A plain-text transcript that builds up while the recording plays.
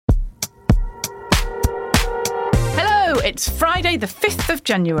It's Friday the 5th of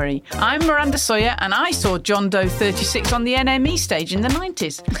January. I'm Miranda Sawyer and I saw John Doe 36 on the NME stage in the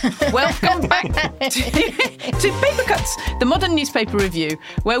 90s. Welcome back to Paper Cuts, the modern newspaper review,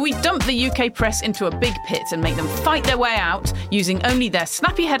 where we dump the UK press into a big pit and make them fight their way out using only their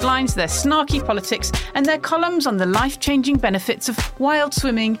snappy headlines, their snarky politics and their columns on the life-changing benefits of wild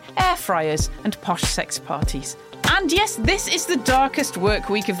swimming, air fryers and posh sex parties. And yes, this is the darkest work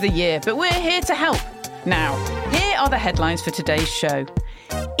week of the year, but we're here to help. Now, here are the headlines for today's show.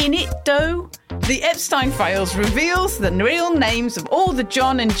 In it, Doe, the Epstein files reveals the real names of all the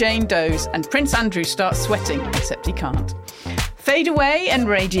John and Jane Does, and Prince Andrew starts sweating, except he can't. Fade away and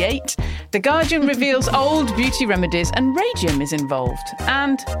radiate. The Guardian reveals old beauty remedies and radium is involved.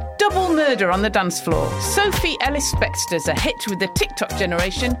 And double murder on the dance floor. Sophie Ellis-Bextor's a hit with the TikTok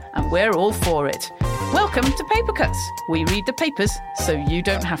generation, and we're all for it. Welcome to Paper Cuts. We read the papers so you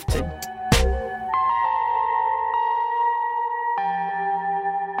don't have to.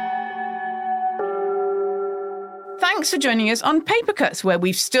 Thanks for joining us on Paper Cuts, where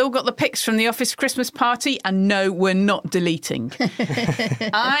we've still got the pics from the office Christmas party, and no, we're not deleting.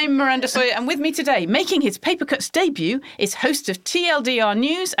 I'm Miranda Sawyer, and with me today, making his Paper Cuts debut, is host of TLDR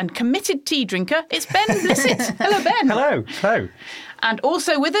News and committed tea drinker, it's Ben Blissett. Hello, Ben. Hello. And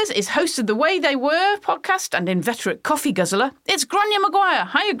also with us is host of the Way They Were podcast and inveterate coffee guzzler, it's Grania Maguire.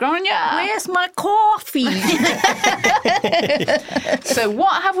 Hiya, Grania. Where's my coffee? So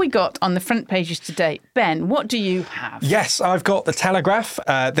what have we got on the front pages today? Ben, what do you have? Yes, I've got the Telegraph.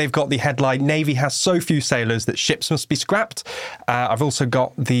 They've got the headline, Navy has so few sailors that ships must be scrapped. I've also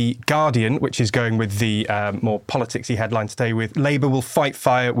got the Guardian, which is going with the more politicsy headline today with Labour will fight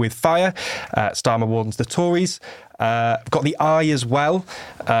fire with fire. Starmer warns the Tories. I've got the Eye as well,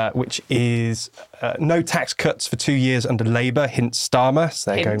 which is no tax cuts for 2 years under Labour, hints Starmer.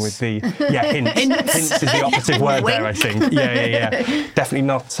 So they're going with the... Yeah, hints. Hints is the operative word there, I think. Yeah. Definitely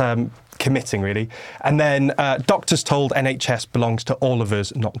not committing, really. And then doctors told NHS belongs to all of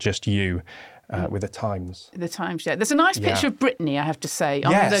us, not just you. With the Times. The Times, yeah. There's a nice picture of Brittany, I have to say,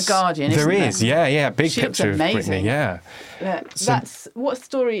 on yes, The Guardian, isn't there? There is, yeah. Big she picture looks of Brittany, yeah. That's what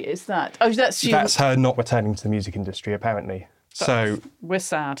story is that? Oh, that's you. That's her not returning to the music industry, apparently. So we're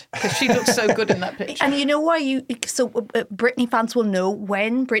sad because she looks so good in that picture. And you know why Britney fans will know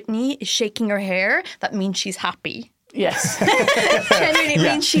when Britney is shaking her hair, that means she's happy. Yes. Generally it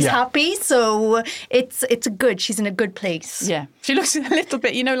means she's happy, so it's good. She's in a good place. Yeah. She looks a little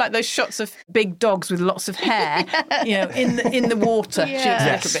bit, like those shots of big dogs with lots of hair, in the water. Yeah. She looks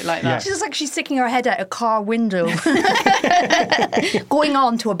a little bit like that. Yeah. She looks like she's sticking her head out a car window. Going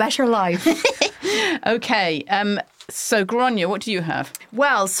on to a better life. Okay. So, Grania, what do you have?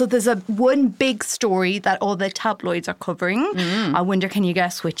 Well, so there's one big story that all the tabloids are covering. I wonder, can you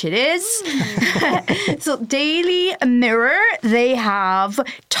guess which it is? So, Daily Mirror, they have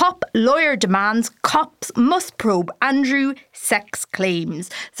top lawyer demands cops must probe Andrew sex claims.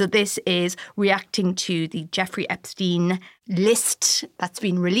 So this is reacting to the Jeffrey Epstein list that's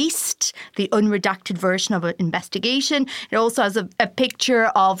been released, the unredacted version of an investigation. It also has a picture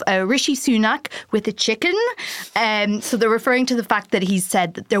of Rishi Sunak with a chicken. So they're referring to the fact that he's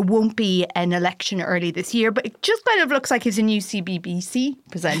said that there won't be an election early this year, but it just kind of looks like he's a new CBBC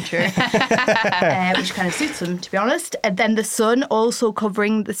presenter, which kind of suits him, to be honest. And then The Sun also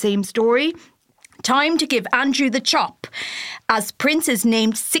covering the same story. Time to give Andrew the chop as Prince is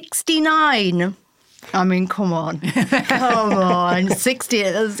named 69. I mean, come on. 60,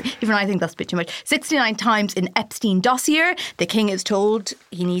 even I think that's a bit too much. 69 times in Epstein dossier. The king is told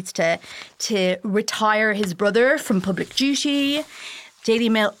he needs to retire his brother from public duty. Daily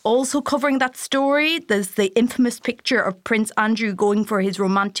Mail also covering that story. There's the infamous picture of Prince Andrew going for his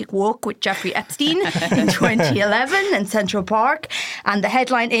romantic walk with Jeffrey Epstein in 2011 in Central Park. And the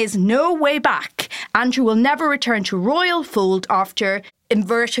headline is, no way back. Andrew will never return to royal fold after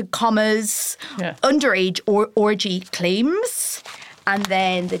inverted commas, underage orgy claims. And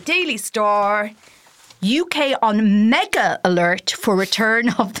then the Daily Star, UK on mega alert for return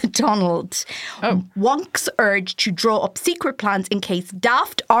of the Donald. Wonks urged to draw up secret plans in case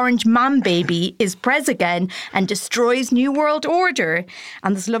daft orange man baby is pres again and destroys New World Order.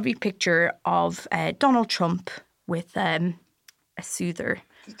 And this lovely picture of Donald Trump with a soother.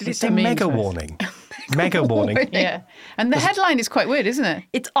 Did it say mega warning? Mega warning. Yeah. And the headline is quite weird, isn't it?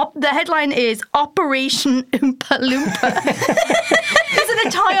 The headline is Operation Oompa Loompa. Is it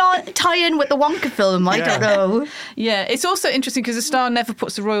a tie-in with the Wonka film? I don't know. Yeah. It's also interesting because the Star never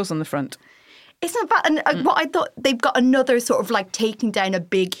puts the royals on the front. It's not bad. And what I thought, they've got another sort of like taking down a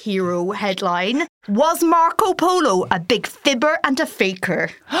big hero headline. Was Marco Polo a big fibber and a faker?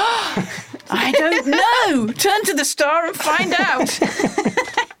 I don't know. Turn to the star and find out.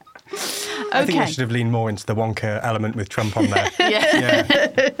 I think they should have leaned more into the Wonka element with Trump on there.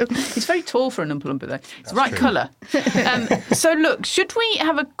 Yeah. He's very tall for an Oompa Loompa, though. It's the right colour. So, look, should we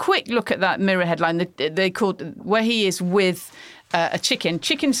have a quick look at that Mirror headline they called where he is with a Chicken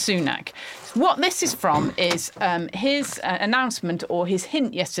Sunak? What this is from is his announcement or his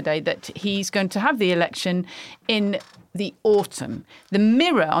hint yesterday that he's going to have the election in the autumn. The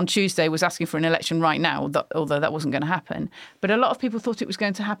Mirror on Tuesday was asking for an election right now, although that wasn't going to happen. But a lot of people thought it was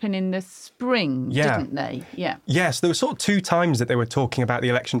going to happen in the spring, didn't they? Yeah. Yes, there were sort of 2 times that they were talking about the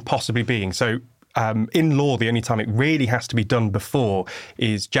election possibly being. So in law, the only time it really has to be done before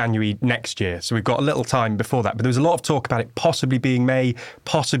is January next year. So we've got a little time before that. But there was a lot of talk about it possibly being May,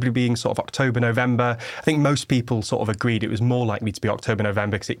 possibly being sort of October, November. I think most people sort of agreed it was more likely to be October,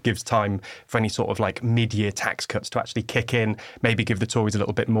 November because it gives time for any sort of like mid-year tax cuts to actually kick in, maybe give the Tories a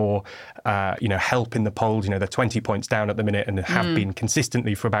little bit more, help in the polls. They're 20 points down at the minute and have been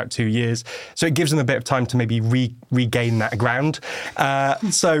consistently for about 2 years. So it gives them a bit of time to maybe regain that ground.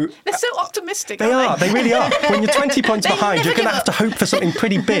 So they're so optimistic. They are. They really are. When you're 20 points behind, you're going to have to hope for something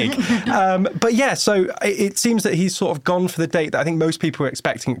pretty big. But yeah, so it seems that he's sort of gone for the date that I think most people were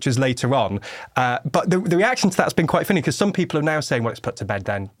expecting, which is later on. But the reaction to that's been quite funny because some people are now saying, well, it's put to bed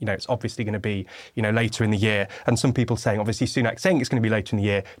then. It's obviously going to be, later in the year. And some people saying, obviously, Sunak saying it's going to be later in the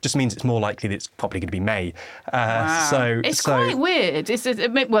year just means it's more likely that it's probably going to be May. Wow. So it's quite weird.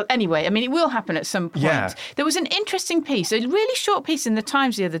 Well, anyway, I mean, it will happen at some point. Yeah. There was an interesting piece, a really short piece in the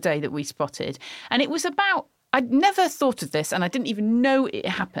Times the other day that we spotted. And it was about, I'd never thought of this and I didn't even know it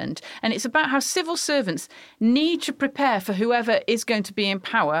happened. And it's about how civil servants need to prepare for whoever is going to be in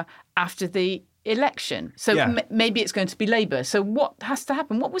power after the election. So maybe it's going to be Labour. So what has to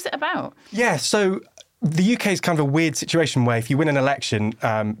happen? What was it about? Yeah, so the UK is kind of a weird situation where if you win an election,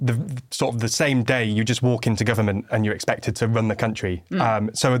 the same day you just walk into government and you're expected to run the country.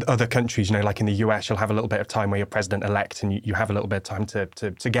 So other countries, like in the US, you'll have a little bit of time where you're president-elect and you have a little bit of time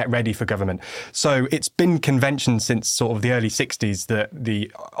to get ready for government. So it's been convention since sort of the early 60s that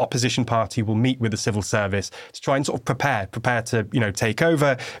the opposition party will meet with the civil service to try and sort of prepare to, take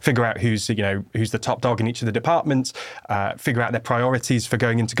over, figure out who's the top dog in each of the departments, figure out their priorities for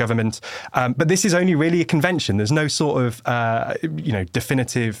going into government. But this is only really a convention. There's no sort of,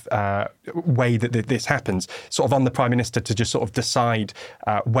 definitive way that this happens, sort of on the Prime Minister to just sort of decide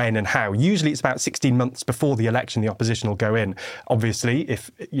when and how. Usually it's about 16 months before the election, the opposition will go in. Obviously, if,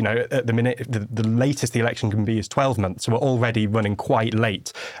 at the minute, the latest the election can be is 12 months, so we're already running quite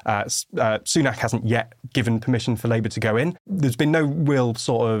late. Sunak hasn't yet given permission for Labour to go in. There's been no real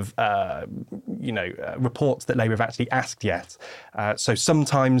sort of, reports that Labour have actually asked yet. So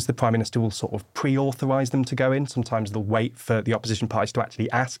sometimes the Prime Minister will sort of pre-authorise them to go in. Sometimes they'll wait for the opposition parties to actually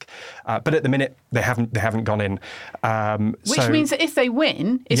ask. But at the minute, they haven't gone in. Which means that if they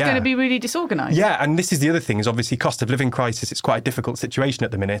win, it's going to be really disorganised. Yeah, and this is the other thing, is obviously cost of living crisis. It's quite a difficult situation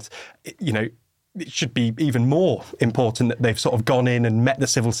at the minute. It should be even more important that they've sort of gone in and met the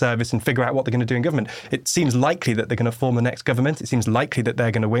civil service and figure out what they're going to do in government. It seems likely that they're going to form the next government. It seems likely that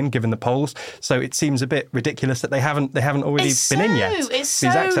they're going to win, given the polls. So it seems a bit ridiculous that they haven't already been in yet. It's so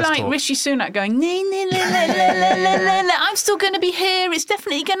like Rishi Sunak going, I'm still going to be here. It's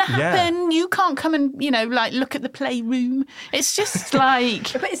definitely going to happen. Yeah. You can't come and look at the playroom. It's just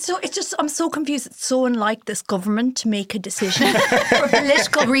like, but it's just I'm so confused. It's so unlike this government to make a decision for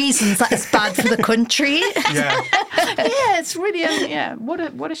political reasons that is bad for the country. Yeah, it's really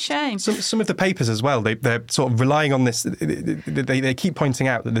what a shame. Some of the papers as well, they're sort of relying on this. They keep pointing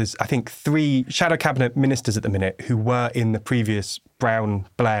out that there's, I think, 3 shadow cabinet ministers at the minute who were in the previous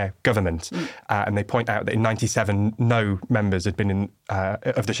Brown-Blair government, and they point out that in '97 no members had been in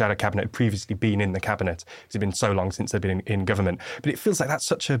of the shadow cabinet had previously been in the cabinet because it's been so long since they've been in government. But it feels like that's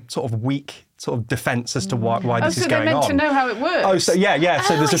such a sort of weak sort of defence as to why this is going on. So they're meant to know how it works. Oh, so yeah.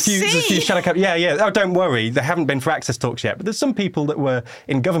 So there's a few shadow cabinet. Yeah. Oh, don't worry, they haven't been for access talks yet. But there's some people that were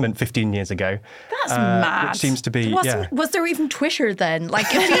in government 15 years ago. That's mad. Which seems to be. Was there even Twitter then? Like,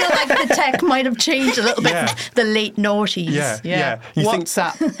 I feel like the tech might have changed a little bit from the late noughties. Yeah.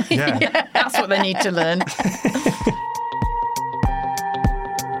 WhatsApp. Yeah. That's what they need to learn.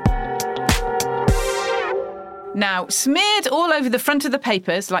 Now, smeared all over the front of the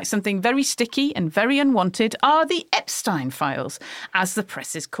papers like something very sticky and very unwanted are the Epstein files, as the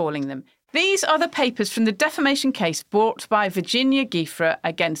press is calling them. These are the papers from the defamation case brought by Virginia Giuffre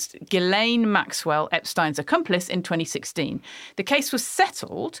against Ghislaine Maxwell, Epstein's accomplice, in 2016. The case was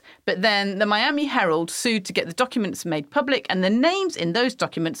settled, but then the Miami Herald sued to get the documents made public, and the names in those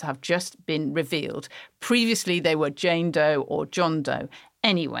documents have just been revealed. Previously, they were Jane Doe or John Doe.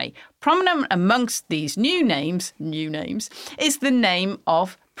 Anyway, prominent amongst these new names, is the name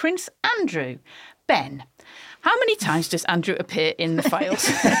of Prince Andrew. Ben, how many times does Andrew appear in the files?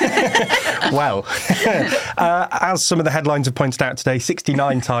 Well, as some of the headlines have pointed out today,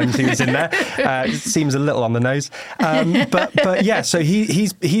 69 times he was in there. It seems a little on the nose. But yeah, so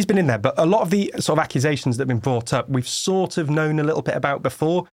he's been in there. But a lot of the sort of accusations that have been brought up, we've sort of known a little bit about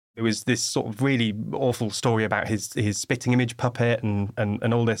before. There was this sort of really awful story about his spitting image puppet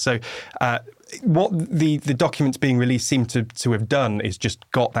and all this. So what the documents being released seem to have done is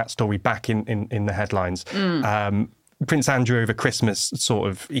just got that story back in the headlines. Prince Andrew over Christmas, sort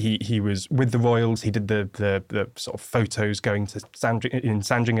of, he was with the royals. He did the sort of photos going to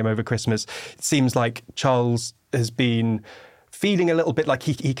Sandringham over Christmas. It seems like Charles has been feeling a little bit like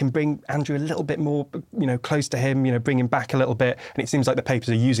he can bring Andrew a little bit more, close to him, bring him back a little bit. And it seems like the papers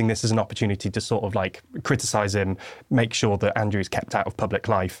are using this as an opportunity to sort of like criticise him, make sure that Andrew is kept out of public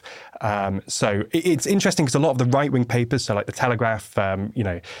life. So it's interesting because a lot of the right-wing papers, so like the Telegraph,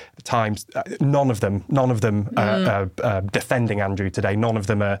 the Times, none of them are defending Andrew today. None of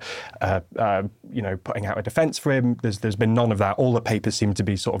them are, putting out a defence for him. There's been none of that. All the papers seem to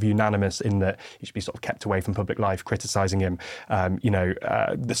be sort of unanimous in that he should be sort of kept away from public life, criticising him.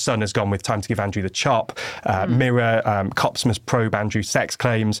 The Sun has gone with time to give Andrew the chop. Mirror, cops must probe Andrew's sex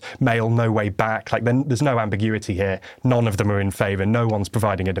claims. Mail, no way back. Like, there's no ambiguity here. None of them are in favour. No one's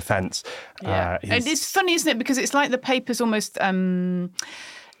providing a defence. Yeah. And it's funny, isn't it? Because it's like the papers almost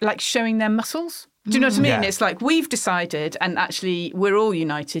like showing their muscles. Do you know what I mean? Yeah. It's like, we've decided, and actually we're all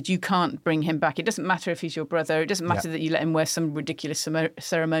united, you can't bring him back. It doesn't matter if he's your brother. It doesn't matter that you let him wear some ridiculous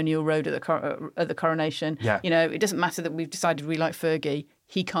ceremonial robe at the coronation. Yeah. It doesn't matter that we've decided we like Fergie.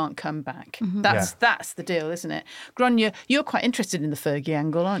 He can't come back. That's the deal, isn't it? Gráinne, you're quite interested in the Fergie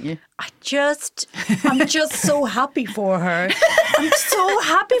angle, aren't you? I'm just so happy for her. I'm so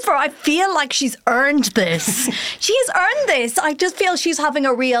happy for her. I feel like she's earned this. She's earned this. I just feel she's having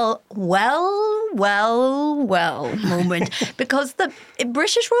a real well moment because the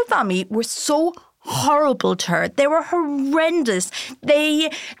British royal family were so horrible to her. They were horrendous. They're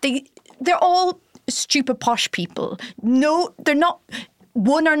all stupid posh people. No, they're not.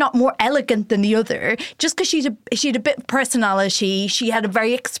 One are not more elegant than the other. Just because she had a bit of personality, she had a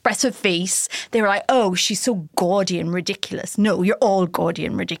very expressive face. They were like, oh, she's so gaudy and ridiculous. No, you're all gaudy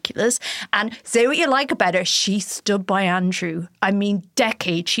and ridiculous. And say what you like about her, she stood by Andrew. I mean,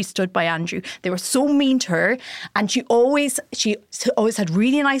 decades she stood by Andrew. They were so mean to her, and she always had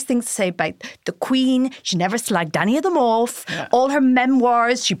really nice things to say about the Queen. She never slagged any of them off. Yeah. All her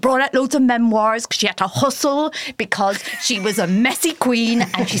memoirs, she brought out loads of memoirs because she had to hustle because she was a messy queen.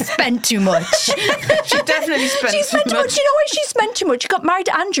 And she spent too much. She definitely spent too much. You know why she spent too much? She got married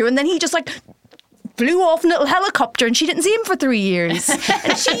to Andrew and then he just flew off in a little helicopter and she didn't see him for 3 years.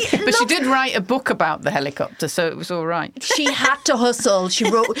 And she did write a book about the helicopter, so it was all right. She had to hustle. She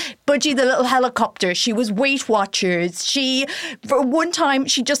wrote Budgie the Little Helicopter. She was Weight Watchers. For one time,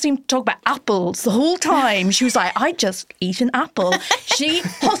 she just seemed to talk about apples the whole time. She was like, I just eat an apple. She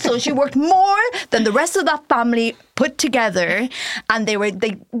hustled. She worked more than the rest of that family put together, and they wouldn't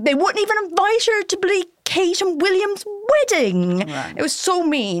even invite her to Kate and William's wedding. Right. It was so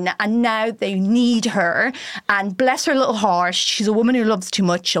mean, and now they need her, and bless her little heart, she's a woman who loves too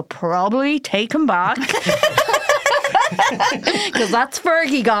much. She'll probably take him back. Because that's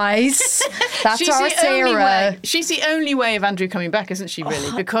Fergie, guys. That's our Sarah. She's the only way of Andrew coming back, isn't she,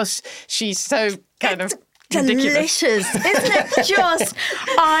 really? Because she's so kind of delicious, isn't it? Just,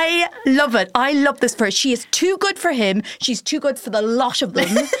 I love it. I love this for her. She is too good for him. She's too good for the lot of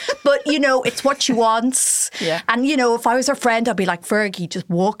them. But, it's what she wants. Yeah. And, if I was her friend, I'd be like, Fergie, just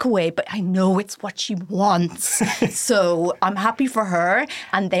walk away. But I know it's what she wants. So I'm happy for her.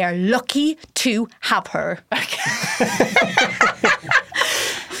 And they are lucky to have her. Okay.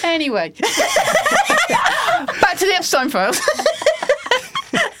 Anyway. Back to the Epstein files.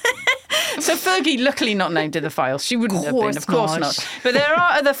 So Fergie, luckily not named in the files. She wouldn't have been, of course not. But there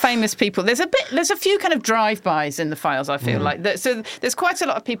are other famous people. There's a few kind of drive-bys in the files, I feel like. So there's quite a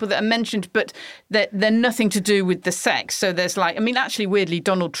lot of people that are mentioned, but they're nothing to do with the sex. So there's actually, weirdly,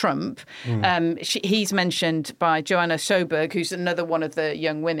 Donald Trump. He's mentioned by Joanna Sjoberg, who's another one of the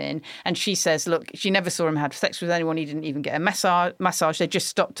young women. And she says, look, she never saw him have sex with anyone. He didn't even get a massage. They just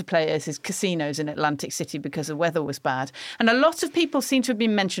stopped to play at his casinos in Atlantic City because the weather was bad. And a lot of people seem to have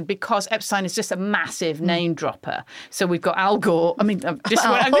been mentioned because Epstein is just a massive name dropper. So we've got Al Gore. I'm just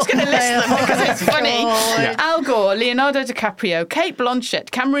going to list them because it's funny. Yeah. Al Gore, Leonardo DiCaprio, Kate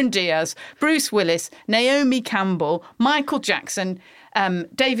Blanchett, Cameron Diaz, Bruce Willis, Naomi Campbell, Michael Jackson,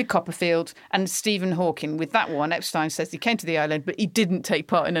 David Copperfield and Stephen Hawking. With that one, Epstein says he came to the island, but he didn't take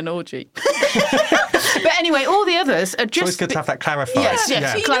part in an orgy. But anyway, all the others are just... It's good to have that clarified. Yes. You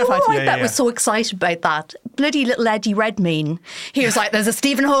know who I bet was so excited about that? Bloody little Eddie Redmayne. He was like, there's a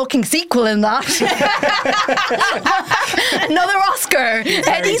Stephen Hawking sequel in that. Another Oscar.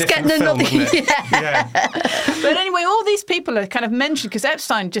 Eddie's getting another... But anyway, all these people are kind of mentioned because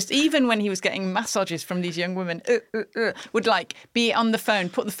Epstein, just even when he was getting massages from these young women, would like be on the phone,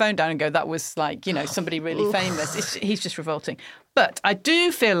 put the phone down and go, that was like, somebody really famous. He's just revolting. But I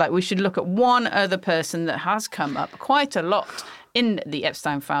do feel like we should look at one other person that has come up quite a lot in the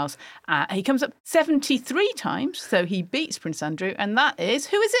Epstein files. He comes up 73 times, so he beats Prince Andrew, and that is,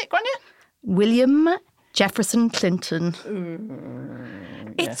 who is it, Grania? William Jefferson Clinton.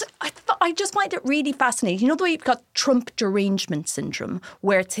 Yes. I just find it really fascinating. You know the way you've got Trump derangement syndrome,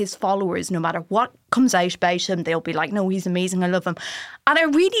 where it's his followers, no matter what comes out about him, they'll be like, no, he's amazing, I love him. And I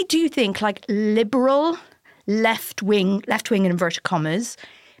really do think like liberal, left-wing in inverted commas,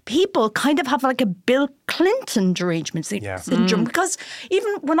 people kind of have like a Bill Clinton derangement syndrome. Because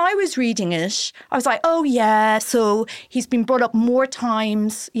even when I was reading it, I was like, oh yeah, so he's been brought up more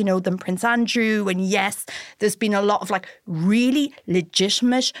times, than Prince Andrew. And yes, there's been a lot of like really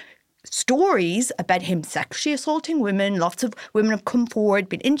legitimate stories about him sexually assaulting women. Lots of women have come forward,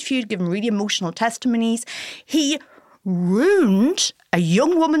 been interviewed, given really emotional testimonies. He ruined a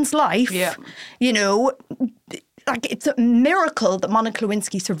young woman's life. Yeah. Like it's a miracle that Monica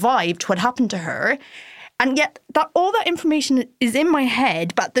Lewinsky survived what happened to her. And yet all that information is in my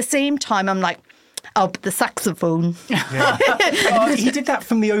head, but at the same time I'm like, oh, but the saxophone. He did that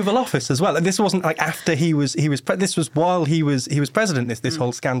from the Oval Office as well. And this wasn't like after he was this was while he was president, this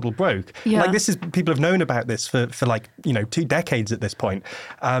whole scandal broke. Yeah. Like people have known about this for like 2 decades at this point,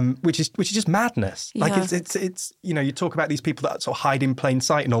 which is just madness. Like it's you talk about these people that sort of hide in plain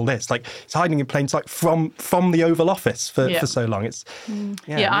sight and all this. Like it's hiding in plain sight from the Oval Office for so long. It's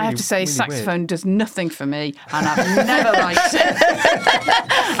really, I have to say, really saxophone weird. does nothing for me, and I've never liked it.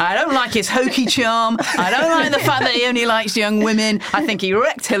 I don't like his hokey charm. I don't like the fact that he only likes young women. I think he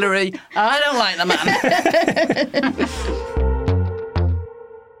wrecked Hillary. I don't like the man.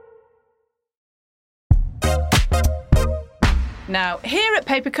 Now, here at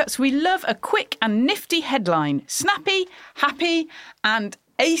Paper Cuts, we love a quick and nifty headline. Snappy, happy, and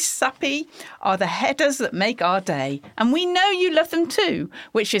ASAPy are the headers that make our day. And we know you love them too,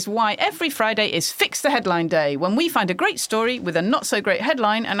 which is why every Friday is Fix the Headline Day, when we find a great story with a not-so-great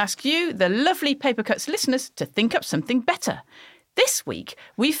headline and ask you, the lovely Paper Cuts listeners, to think up something better. This week,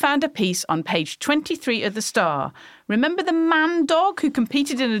 we found a piece on page 23 of The Star. Remember the man dog who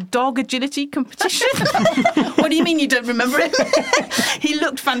competed in a dog agility competition? What do you mean you don't remember him? He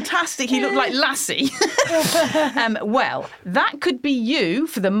looked fantastic. He looked like Lassie. Well, that could be you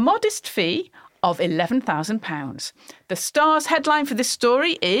for the modest fee of £11,000. The Star's headline for this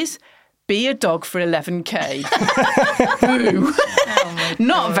story is... Be a dog for 11k. Boo.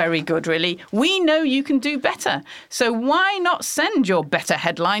 Not very good, really. We know you can do better. So why not send your better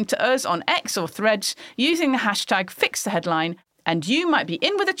headline to us on X or Threads using the hashtag #FixTheHeadline, and you might be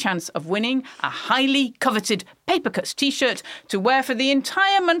in with a chance of winning a highly coveted Paper Cuts t-shirt to wear for the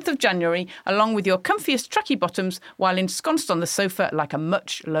entire month of January, along with your comfiest tracky bottoms while ensconced on the sofa like a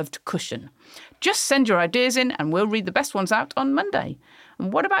much-loved cushion. Just send your ideas in and we'll read the best ones out on Monday.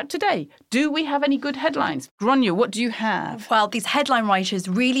 And what about today? Do we have any good headlines? Grania, what do you have? Well, these headline writers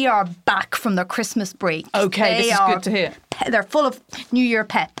really are back from their Christmas break. Okay, this is good to hear. They're full of New Year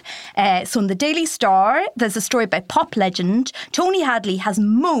pep. So in the Daily Star, there's a story about pop legend Tony Hadley has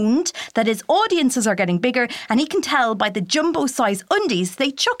moaned that his audiences are getting bigger, and he can tell by the jumbo-size undies they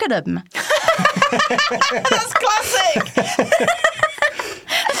chuck at him. That's classic!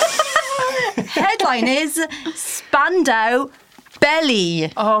 Headline is Spandau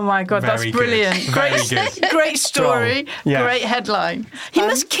Belly. Oh my God, Very that's good. brilliant. Very good. Great story, Yeah. great headline. He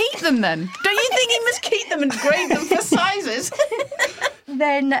must keep them then. Don't you think he must keep them and grade them for sizes?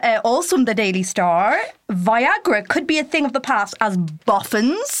 Then also in the Daily Star, Viagra could be a thing of the past as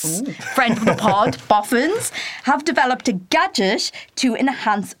boffins, friend of the pod, boffins, have developed a gadget to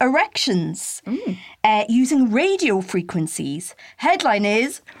enhance erections using radio frequencies. Headline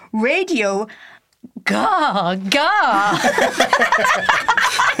is Radio Ga Ga.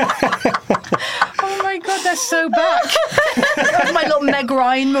 Oh my God, they're so back. That was my little Meg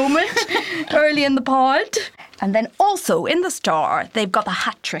Ryan moment early in the pod. And then also in the Star, they've got a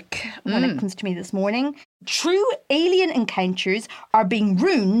hat trick when it comes to me this morning. True alien encounters are being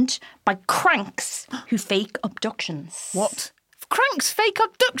ruined by cranks who fake abductions. What? Crank's fake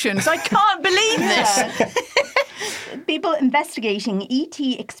abductions. I can't believe this. People investigating ET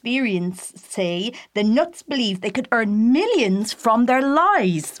experience say the nuts believe they could earn millions from their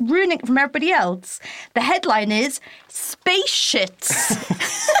lies, ruining it from everybody else. The headline is Space Shits.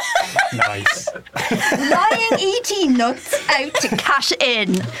 Nice. Lying ET nuts out to cash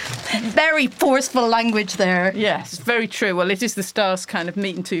in. Very forceful language there. Yes, very true. Well, it is the stars kind of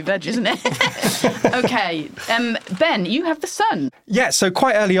meat and two veg, isn't it? Okay. Ben, you have the Sun. Yeah, so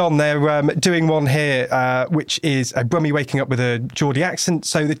quite early on, they're doing one here, which is a Brummie waking up with a Geordie accent.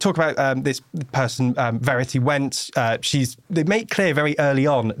 So they talk about this person, Verity Went. They make clear very early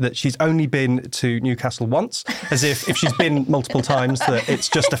on that she's only been to Newcastle once, as if she's been multiple times, that it's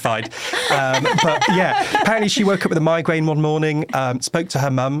justified. But yeah, apparently she woke up with a migraine one morning, spoke to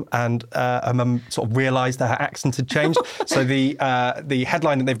her mum, and her mum sort of realised that her accent had changed. So the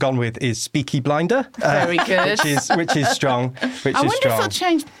headline that they've gone with is Speaky Blinder. Very good. Which is strong. I wonder if it'll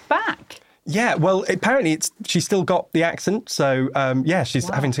change back. Yeah, well, apparently she's still got the accent, so she's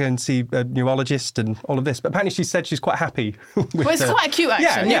having to go and see a neurologist and all of this. But apparently she said she's quite happy. Well, it's quite a cute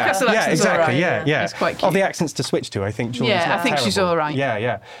accent. Newcastle accent's exactly. all right. Yeah. It's quite cute. All the accents to switch to, I think. Yeah, I think she's all right.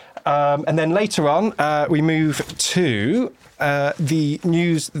 Yeah. And then later on, we move to the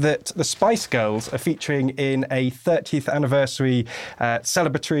news that the Spice Girls are featuring in a 30th anniversary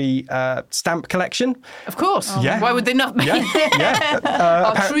celebratory stamp collection. Of course. Yeah. Why would they not be? Yeah.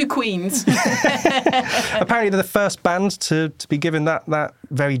 Our true queens. Apparently they're the first band to be given that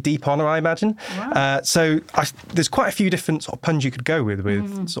very deep honour, I imagine. Wow. There's quite a few different sort of puns you could go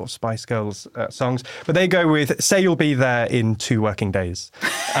with sort of Spice Girls songs, but they go with "Say You'll Be There in 2 working days,"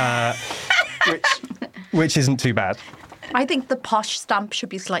 which isn't too bad. I think the posh stamp should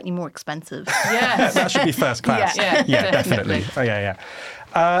be slightly more expensive. Yes. That should be first class. Yeah, definitely. Oh, yeah.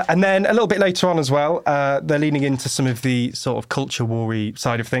 And then a little bit later on as well, they're leaning into some of the sort of culture war-y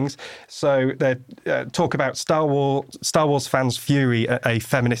side of things. So they talk about Star Wars fans' fury at a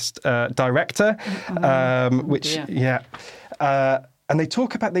feminist director, and they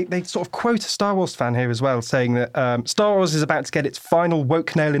talk about, they sort of quote a Star Wars fan here as well, saying that Star Wars is about to get its final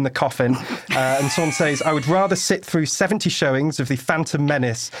woke nail in the coffin. And someone says, I would rather sit through 70 showings of The Phantom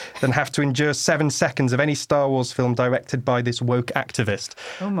Menace than have to endure 7 seconds of any Star Wars film directed by this woke activist.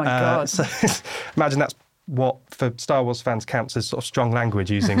 Oh, my God. So imagine that's what, for Star Wars fans, counts as sort of strong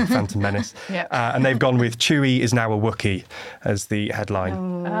language using Phantom Menace. Yep. And they've gone with Chewie is now a Wookiee as the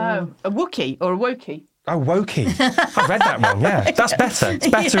headline. Oh, a Wookiee or a Wokey? Oh, Wokey. I read that wrong, yeah. That's better. It's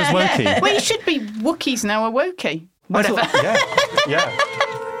better as Wokey. Well, you should be Wookiees now a Wokey. Whatever. Yeah.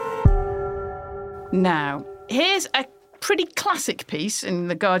 Now, here's a pretty classic piece in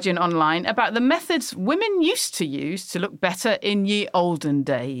The Guardian Online about the methods women used to use to look better in ye olden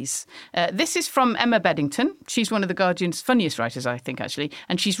days. This is from Emma Beddington. She's one of The Guardian's funniest writers, I think, actually.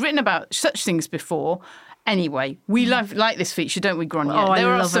 And she's written about such things before. Anyway, we like this feature, don't we, Grania? Oh, there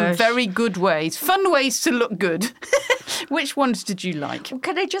I are love some it. very good ways, fun ways to look good. Which ones did you like?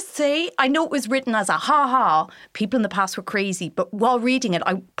 Can I just say, I know it was written as a ha-ha, people in the past were crazy, but while reading it,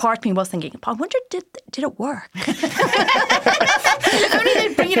 part of me was thinking, I wonder, did it work? If only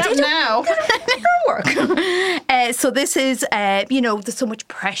they'd bring it up now. Did it work? So this is, there's so much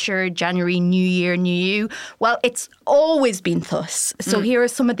pressure, January, New Year, New You. Well, it's always been thus. So here are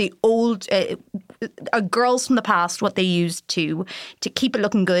some of the old girls from the past, what they used to keep it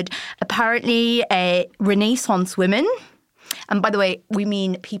looking good. Apparently, Renaissance women, and by the way, we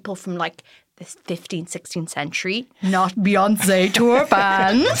mean people from like the 15th, 16th century, not Beyonce tour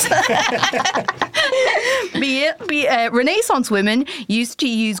fans. Renaissance women used to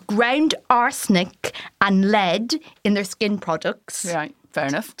use ground arsenic and lead in their skin products. Right, fair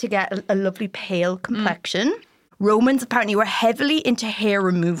enough. To get a lovely pale complexion. Romans apparently were heavily into hair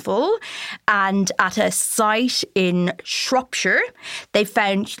removal, and at a site in Shropshire, they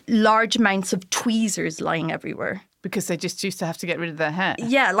found large amounts of tweezers lying everywhere. Because they just used to have to get rid of their hair.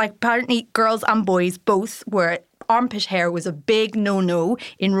 Yeah, like apparently girls and boys both were, armpit hair was a big no-no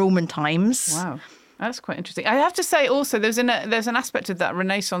in Roman times. Wow. That's quite interesting. I have to say also there's an aspect of that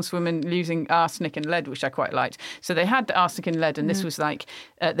Renaissance women using arsenic and lead, which I quite liked. So they had arsenic and lead, and this was like,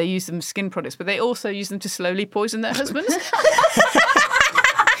 they used them as skin products, but they also used them to slowly poison their husbands.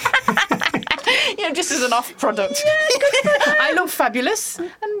 Just as an off product. I look fabulous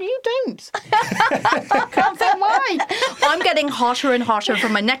and you don't. Can't think why. I'm getting hotter and hotter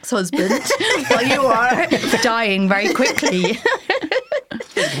from my next husband while you are dying very quickly.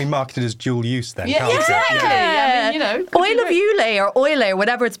 technically marketed as dual use then, Yeah, can't exactly. it? I mean, you know, could Oil be of Ulay or Oilay,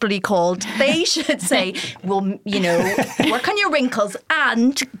 whatever it's bloody called, they should say, well, you know, work on your wrinkles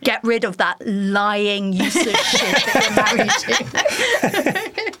and get rid of that lying, useless shit that you're married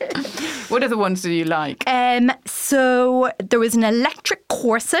to. What other ones do you like? So there was an electric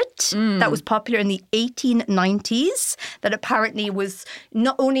corset that was popular in the 1890s that apparently was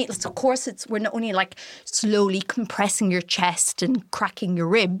not only, so corsets were not only like slowly compressing your chest and cracking your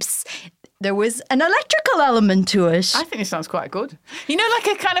ribs, there was an electrical element to it. I think it sounds quite good. You know, like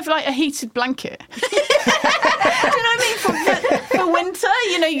a kind of like a heated blanket. Do you know what I mean? For winter,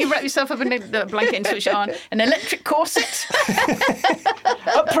 you know, you wrap yourself up in a blanket and switch it on. An electric corset.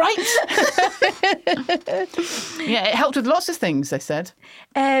 Upright. Yeah, it helped with lots of things, they said.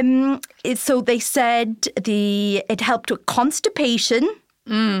 So they said it helped with constipation.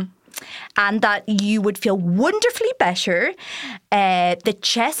 And that you would feel wonderfully better. The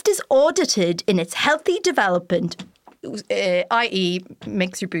chest is audited in its healthy development, i.e.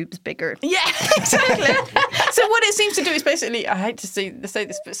 makes your boobs bigger. Yeah, exactly. So what it seems to do is basically, I hate to say this,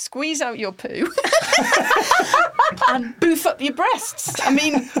 but squeeze out your poo and boof up your breasts. I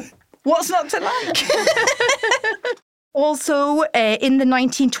mean, what's not to like? Also, in the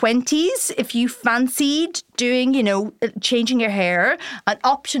 1920s, if you fancied doing, you know, changing your hair, an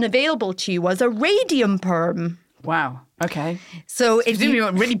option available to you was a radium perm. Wow. Okay. So if Presumably you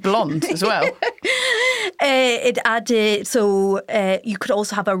want really blonde as well. it added, so you could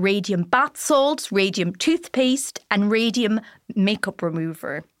also have a radium bath salts, radium toothpaste, and radium makeup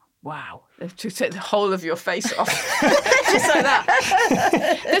remover. Wow. To take the whole of your face off. Just like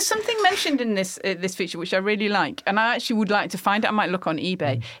that. There's something mentioned in this feature which I really like, and I actually would like to find it. I might look on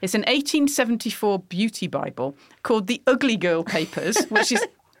eBay. It's an 1874 beauty Bible called The Ugly Girl Papers, which is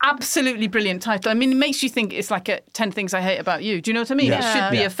absolutely brilliant title. I mean, it makes you think it's like a 10 Things I Hate About You. Do you know what I mean? Yeah. It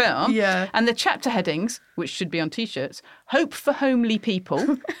should be a film. Yeah. And the chapter headings, which should be on T-shirts, Hope for Homely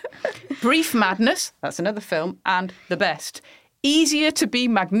People, Brief Madness, that's another film, and The Best. Easier to be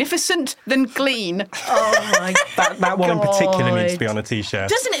magnificent than clean. Oh my God. That one in particular needs to be on a T-shirt.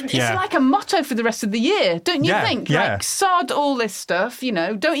 Doesn't it? It's Yeah. like a motto for the rest of the year, don't you Yeah, think? yeah. Like, sod all this stuff, you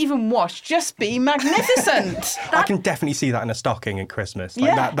know, don't even wash, just be magnificent. I can definitely see that in a stocking at Christmas.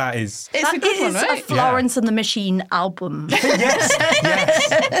 Like Yeah. that is... It's a That good one, is right? a Florence and the Machine album. Yes,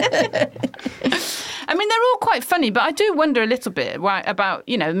 yes. I mean, they're all quite funny, but I do wonder a little bit about,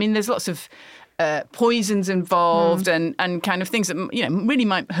 you know, I mean, there's lots of poisons involved and kind of things that, you know, really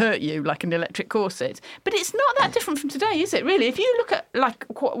might hurt you, like an electric corset. But it's not that different from today, is it, really? If you look at, like,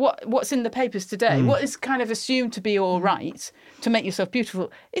 what's in the papers today, what is kind of assumed to be all right to make yourself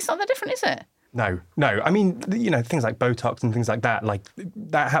beautiful, it's not that different, is it? No. I mean, you know, things like Botox and things like that, like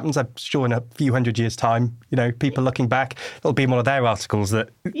that happens, I'm sure, in a few hundred years' time. You know, people looking back, it'll be in one of their articles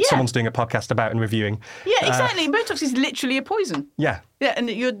that someone's doing a podcast about and reviewing. Yeah, exactly. Botox is literally a poison. Yeah. Yeah, and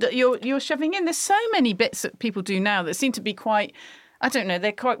you're shoving in. There's so many bits that people do now that seem to be quite, I don't know,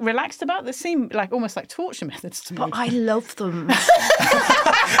 they're quite relaxed about. They seem like almost like torture methods to me. But I love them.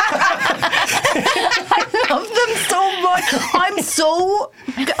 I love them so much.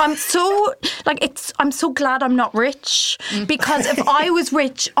 I'm so glad I'm not rich, because if I was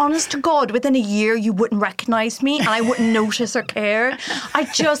rich, honest to God, within a year you wouldn't recognise me and I wouldn't notice or care. I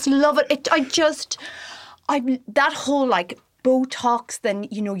just love it. That whole like Botox, then,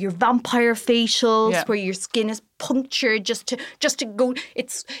 you know, your vampire facials where your skin is punctured just to go.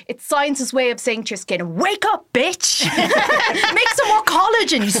 It's science's way of saying to your skin, wake up, bitch. Make some more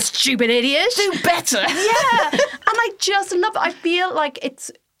collagen, you stupid idiot. Do better. Yeah. And I just love it. I feel like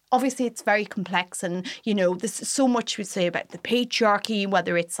obviously it's very complex, and, you know, there's so much we say about the patriarchy,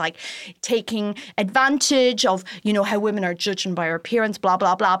 whether it's like taking advantage of, you know, how women are judged by our appearance, blah,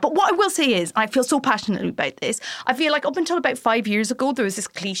 blah, blah. But what I will say is, I feel so passionately about this, I feel like up until about 5 years ago, there was this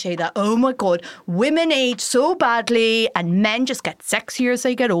cliche that, oh my God, women age so badly and men just get sexier as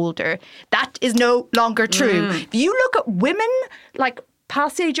they get older. That is no longer true. If you look at women, like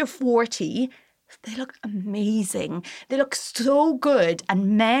past the age of 40, they look amazing. They look so good.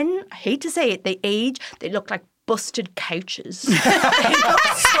 And men, I hate to say it, they age, they look like busted couches. They look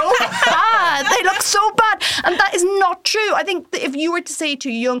so bad. They look so bad. And that is not true. I think that if you were to say to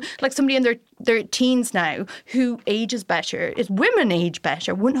young, like somebody in their teens now, who ages better, is women age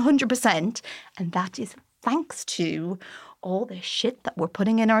better, 100%. And that is thanks to all the shit that we're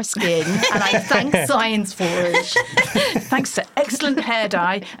putting in our skin, and I thank science for it. Thanks to excellent hair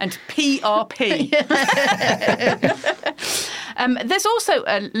dye and PRP. There's also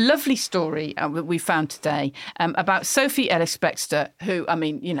a lovely story that we found today about Sophie Ellis-Bextor, who, I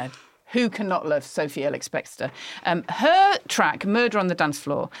mean, you know, Who cannot love Sophie Ellis-Bextor? Her track, Murder on the Dance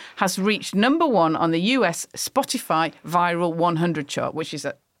Floor, has reached number 1 on the US Spotify Viral 100 chart, which is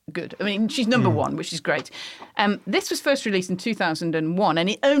good. I mean, she's number 1, which is great. This was first released in 2001, and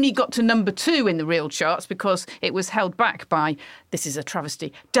it only got to number 2 in the real charts because it was held back by, this is a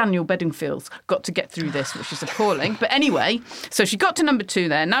travesty, Daniel Bedingfield's Got to Get Through This, which is appalling. But anyway, so she got to number 2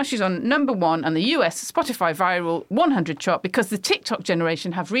 there. Now she's on number 1 on the US Spotify Viral 100 chart because the TikTok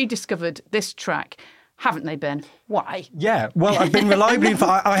generation have rediscovered this track. Haven't they, Ben? Why? Yeah, well, I've been reliably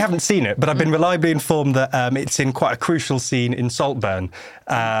informed. I haven't seen it, but I've been reliably informed that it's in quite a crucial scene in Saltburn.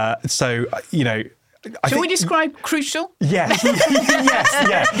 So, you know... Shall we describe crucial? Yes.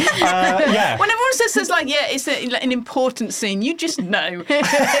 Yeah. When everyone says like, it's an important scene, you just know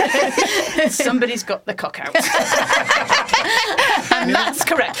somebody's got the cock out. And that's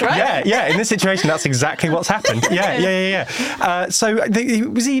correct, right? Yeah. In this situation, that's exactly what's happened. Yeah. So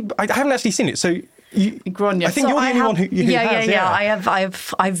was he? I haven't actually seen it. So. Grania. I think you're the only one who has.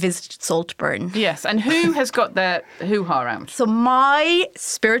 I've visited Saltburn. Yes, and who has got their hoo-ha out? So my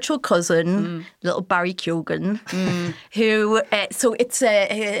spiritual cousin, little Barry Keoghan, who, so it's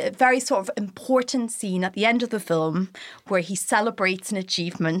a very sort of important scene at the end of the film where he celebrates an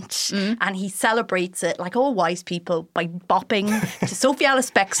achievement and he celebrates it like all wise people by bopping to Sophie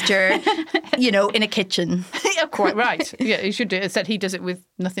Ellis-Bextor, in a kitchen. Yeah, quite right. Yeah, he should do it. Except he does it with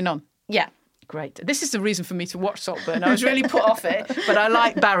nothing on. Yeah. Great. This is the reason for me to watch Saltburn. I was really put off it, but I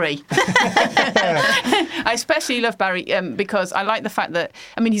like Barry. I especially love Barry because I like the fact that,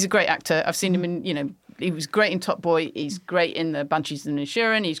 he's a great actor. I've seen him in, he was great in Top Boy. He's great in The Banshees of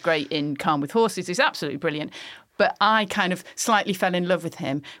Inisherin. He's great in Calm with Horses. He's absolutely brilliant. But I kind of slightly fell in love with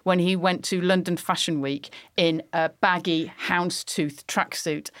him when he went to London Fashion Week in a baggy houndstooth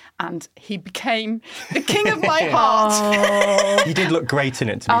tracksuit and he became the king of my heart. He did look great in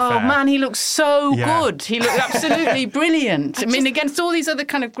it, to be fair. Oh, man, he looked so good. He looked absolutely brilliant. Against all these other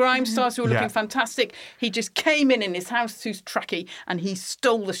kind of grime stars who were looking fantastic, he just came in his houndstooth trackie and he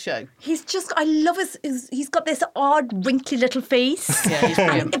stole the show. I love he's got this odd, wrinkly little face. Yeah, he's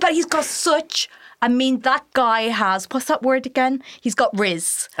brilliant. But he's got that guy has, what's that word again? He's got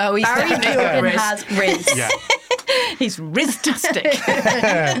Riz. Oh, he's Barry Keoghan has Riz. Yeah. He's Riz-tastic.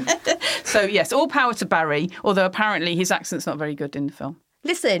 So, yes, all power to Barry, although apparently his accent's not very good in the film.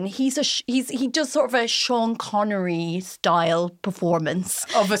 Listen, he does sort of a Sean Connery style performance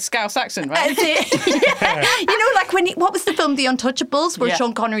of a Scouse accent, right? Yeah. Like what was the film The Untouchables, where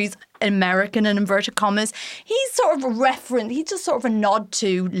Sean Connery's American in inverted commas. He's sort of a reference. He's just sort of a nod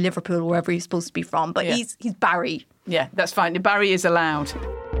to Liverpool, wherever he's supposed to be from. But he's Barry. Yeah, that's fine. Barry is allowed.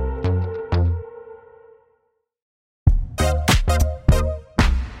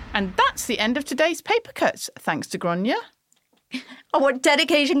 And that's the end of today's Paper Cuts. Thanks to Grania. I want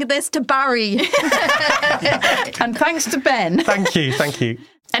dedicating this to Barry. And thanks to Ben. Thank you.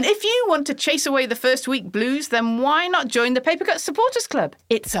 And if you want to chase away the first week blues, then why not join the Paper Cuts Supporters Club?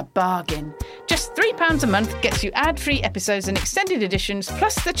 It's a bargain. Just £3 a month gets you ad-free episodes and extended editions,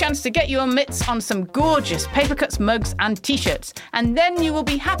 plus the chance to get your mitts on some gorgeous Paper Cuts mugs and T-shirts. And then you will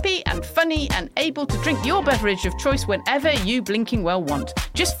be happy and funny and able to drink your beverage of choice whenever you blinking well want.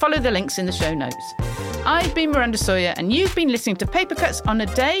 Just follow the links in the show notes. I've been Miranda Sawyer, and you've been listening to Paper Cuts on a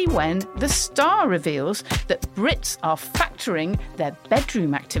day when The Star reveals that Brits are factoring their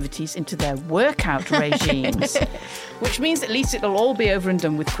bedroom activities into their workout regimes, which means at least it'll all be over and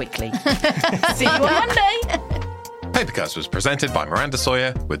done with quickly. See you on Monday. Paper Cuts was presented by Miranda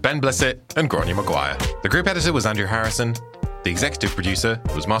Sawyer with Ben Blissett and Grania Maguire. The group editor was Andrew Harrison. The executive producer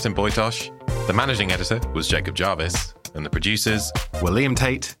was Martin Boytosh. The managing editor was Jacob Jarvis. And the producers were Liam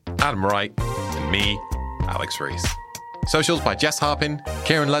Tate, Adam Wright, and me, Alex Rees. Socials by Jess Harpin,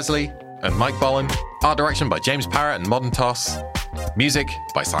 Kieran Leslie, and Mike Bollen. Art direction by James Parrott and Modern Toss. Music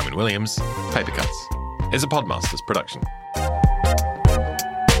by Simon Williams. Paper Cuts is a Podmasters production.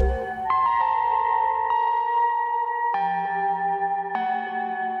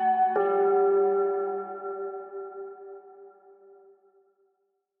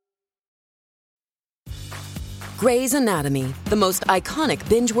 Grey's Anatomy, the most iconic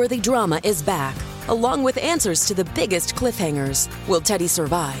binge-worthy drama, is back, along with answers to the biggest cliffhangers. Will Teddy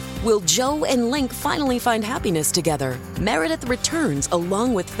survive? Will Joe and Link finally find happiness together? Meredith returns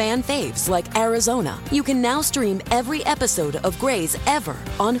along with fan faves like Arizona. You can now stream every episode of Grey's ever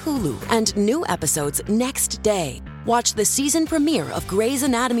on Hulu, and new episodes next day. Watch the season premiere of Grey's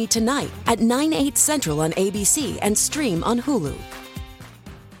Anatomy tonight at 9/8 Central on ABC and stream on Hulu.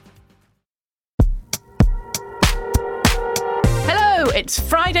 It's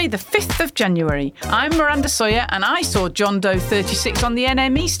Friday Friday, the 5th of January. I'm Miranda Sawyer, and I saw John Doe 36 on the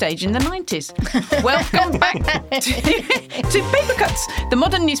NME stage in the 90s. Welcome back to Paper Cuts, the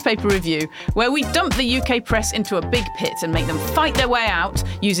modern newspaper review, where we dump the UK press into a big pit and make them fight their way out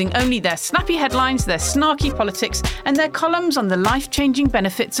using only their snappy headlines, their snarky politics, and their columns on the life-changing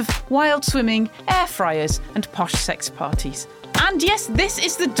benefits of wild swimming, air fryers, and posh sex parties. And yes, this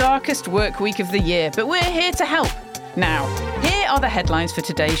is the darkest work week of the year, but we're here to help. Now, here are the headlines for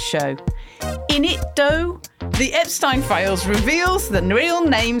today's show. In it, Doe, the Epstein files reveals the real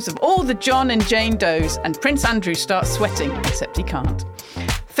names of all the John and Jane Does, and Prince Andrew starts sweating, except he can't.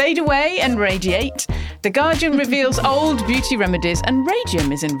 Fade away and radiate. The Guardian reveals old beauty remedies and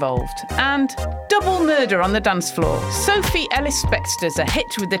radium is involved. And double murder on the dance floor. Sophie Ellis-Bextor's a hit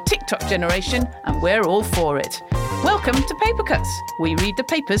with the TikTok generation, and we're all for it. Welcome to Paper Cuts. We read the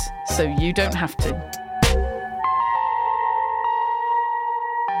papers so you don't have to.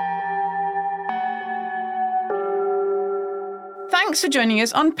 Thanks for joining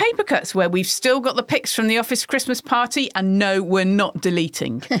us on Paper Cuts, where we've still got the pics from the office Christmas party, and no, we're not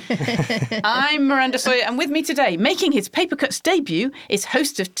deleting. I'm Miranda Sawyer, and with me today, making his Paper Cuts debut, is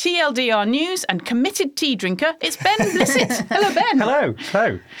host of TLDR News and committed tea drinker, it's Ben Blissett. Hello, Ben.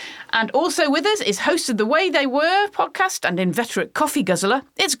 Hello. And also with us is host of the Way They Were podcast and inveterate coffee guzzler,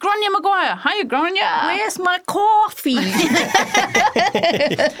 it's Grania Maguire. Hiya, Grania. Where's my coffee?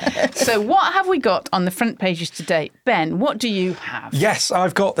 So what have we got on the front pages today? Ben, what do you have? Yes,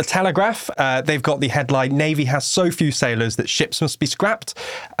 I've got the Telegraph. They've got the headline, Navy has so few sailors that ships must be scrapped.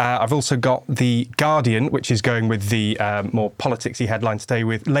 I've also got the Guardian, which is going with the more politicsy headline today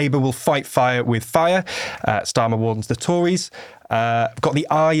with Labour will fight fire with fire. Starmer warns the Tories. I've got the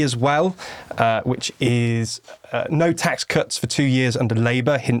Eye as well, which is no tax cuts for 2 years under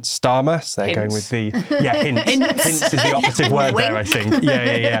Labour, hints Starmer. So they're going with the... Yeah, hints. Hints is the operative word there, I think.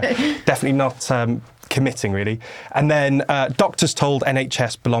 Yeah. Definitely not committing, really. And then doctors told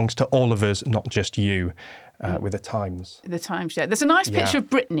NHS belongs to all of us, not just you. With the Times. The Times, yeah. There's a nice picture of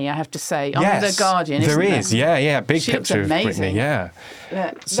Brittany, I have to say, on yes, The Guardian, there isn't is, there? yeah. Big she picture looks amazing. of Brittany,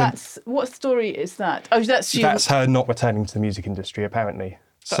 yeah. That's what story is that? Oh, that's her not returning to the music industry, apparently.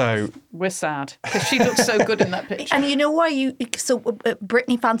 So we're sad because she looks so good in that picture. And you know why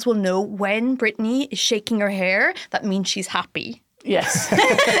Britney fans will know when Britney is shaking her hair, that means she's happy. Yes.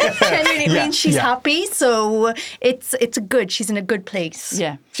 Generally it means she's happy, so it's good. She's in a good place.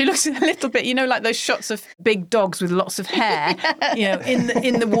 Yeah. She looks a little bit, like those shots of big dogs with lots of hair,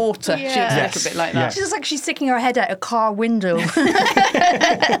 in the water. Yeah. She looks a little bit like that. She looks like she's sticking her head out a car window.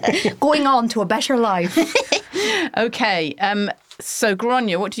 Going on to a better life. Okay. So,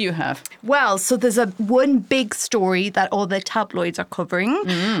 Grania, what do you have? Well, so there's one big story that all the tabloids are covering.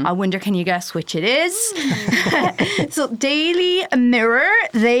 I wonder, can you guess which it is? So, Daily Mirror,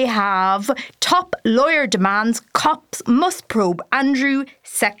 they have top lawyer demands cops must probe Andrew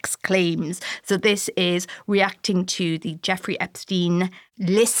sex claims. So this is reacting to the Jeffrey Epstein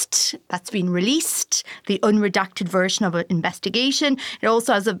list that's been released, the unredacted version of an investigation. It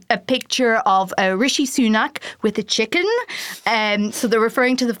also has a picture of Rishi Sunak with a chicken. So they're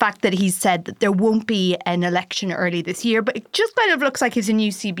referring to the fact that he's said that there won't be an election early this year, but it just kind of looks like he's a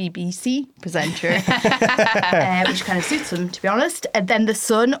new CBBC presenter, which kind of suits him, to be honest. And then The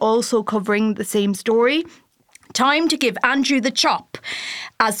Sun also covering the same story. Time to give Andrew the chop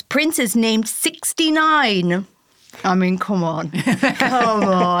as Prince is named 69. I mean, come on.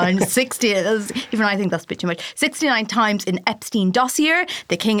 60, even I think that's a bit too much. 69 times in Epstein dossier.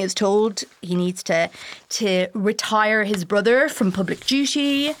 The king is told he needs to retire his brother from public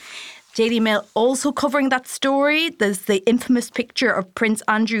duty. Daily Mail also covering that story. There's the infamous picture of Prince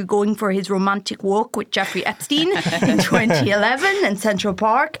Andrew going for his romantic walk with Jeffrey Epstein in 2011 in Central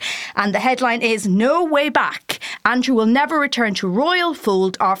Park. And the headline is, no way back. Andrew will never return to royal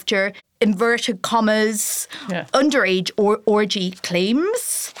fold after inverted commas, underage orgy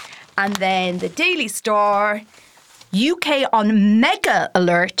claims. And then the Daily Star, UK on mega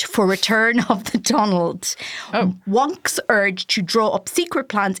alert for return of the Donald. Wonks urged to draw up secret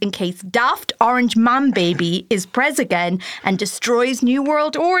plans in case daft orange man baby is pres again and destroys New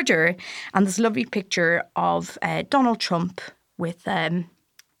World Order. And this lovely picture of Donald Trump with a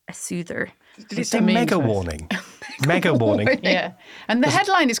soother. Did it say mega warning? Mega warning. Yeah. And the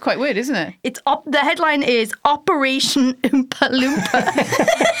headline is quite weird, isn't it? The headline is Operation Oompa Loompa.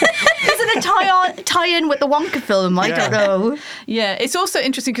 Is it a tie-in with the Wonka film? I don't know. Yeah. It's also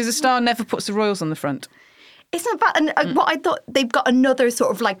interesting because the Star never puts the royals on the front. Isn't that what I thought? They've got another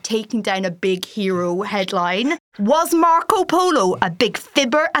sort of like taking down a big hero headline. Was Marco Polo a big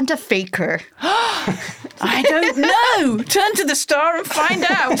fibber and a faker? I don't know. Turn to the Star and find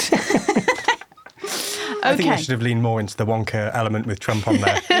out. I think they should have leaned more into the Wonka element with Trump on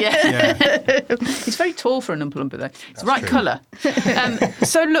there. Yeah. He's very tall for an Oompa Loompa, though. It's the right colour.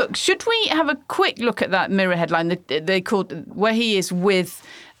 So, look, should we have a quick look at that Mirror headline they called where he is with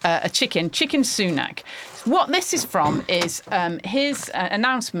a Chicken Sunak? What this is from is his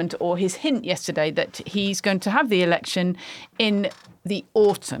announcement or his hint yesterday that he's going to have the election in the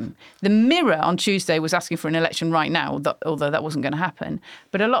autumn. The Mirror on Tuesday was asking for an election right now, although that wasn't going to happen.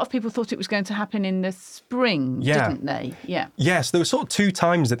 But a lot of people thought it was going to happen in the spring, didn't they? Yeah. Yes, there were sort of 2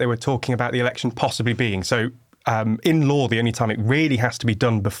 times that they were talking about the election possibly being. So in law, the only time it really has to be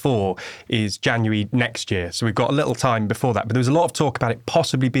done before is January next year. So we've got a little time before that. But there was a lot of talk about it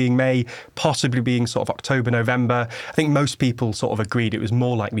possibly being May, possibly being sort of October, November. I think most people sort of agreed it was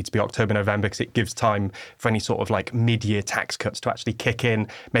more likely to be October, November because it gives time for any sort of like mid-year tax cuts to actually kick in,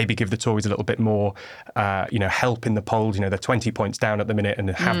 maybe give the Tories a little bit more, help in the polls. They're 20 points down at the minute and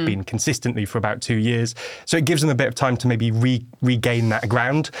have been consistently for about 2 years. So it gives them a bit of time to maybe regain that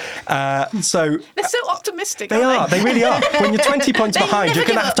ground. So they're so optimistic. They are. They really are. When you're 20 points behind, you're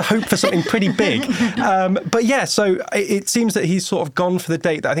going to have to hope for something pretty big. But yeah, so it seems that he's sort of gone for the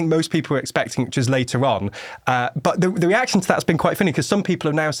date that I think most people were expecting, which is later on. But the reaction to that's been quite funny because some people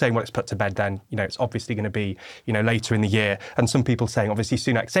are now saying, well, it's put to bed then. It's obviously going to be, later in the year. And some people saying, obviously,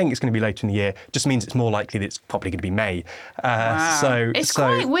 Sunak saying it's going to be later in the year just means it's more likely that it's probably going to be May. Wow. So it's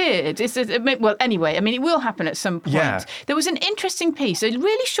quite weird. Well, anyway, I mean, it will happen at some point. Yeah. There was an interesting piece, a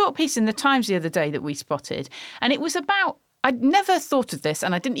really short piece in the Times the other day that we spotted. And it was about, I'd never thought of this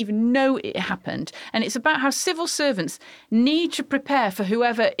and I didn't even know it happened. And it's about how civil servants need to prepare for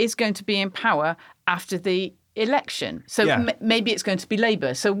whoever is going to be in power after the election. So maybe it's going to be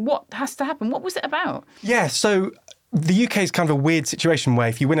Labour. So what has to happen? What was it about? Yeah, so the UK is kind of a weird situation where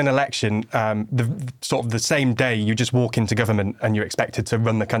if you win an election, the same day you just walk into government and you're expected to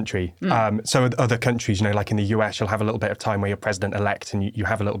run the country. So other countries, like in the US, you'll have a little bit of time where you're president-elect and you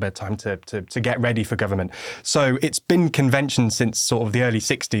have a little bit of time to get ready for government. So it's been convention since sort of the early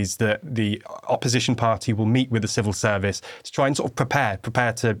 60s that the opposition party will meet with the civil service to try and sort of prepare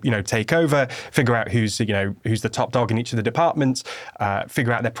to, take over, figure out who's the top dog in each of the departments,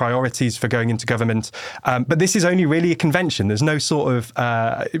 figure out their priorities for going into government. But this is only really a convention. There's no sort of,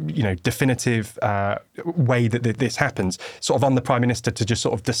 definitive way that this happens, sort of on the Prime Minister to just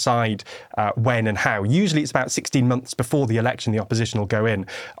sort of decide when and how. Usually it's about 16 months before the election, the opposition will go in.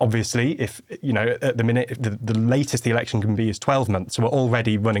 Obviously, if, at the minute, the latest the election can be is 12 months, so we're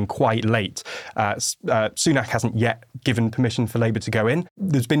already running quite late. Sunak hasn't yet given permission for Labour to go in.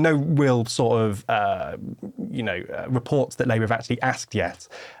 There's been no real sort of, reports that Labour have actually asked yet.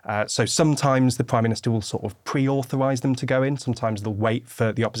 So sometimes the Prime Minister will sort of pre-authorise them to go in. Sometimes they'll wait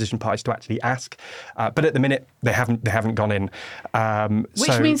for the opposition parties to actually ask. But at the minute, they haven't gone in.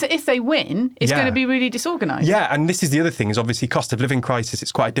 Which means that if they win, it's going to be really disorganised. Yeah, and this is the other thing, is obviously cost of living crisis.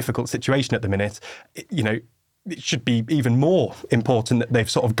 It's quite a difficult situation at the minute. It should be even more important that they've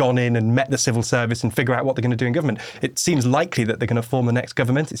sort of gone in and met the civil service and figure out what they're going to do in government. It seems likely that they're going to form the next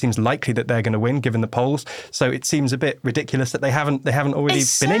government. It seems likely that they're going to win, given the polls. So it seems a bit ridiculous that they haven't already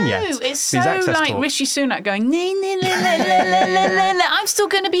been in yet. It's so like Rishi Sunak going, I'm still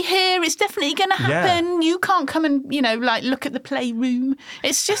going to be here. It's definitely going to happen. Yeah. You can't come and look at the playroom.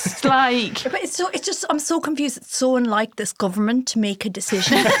 It's just like, but it's just I'm so confused. It's so unlike this government to make a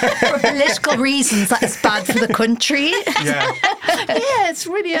decision for political reasons that is bad for the country. Yeah, it's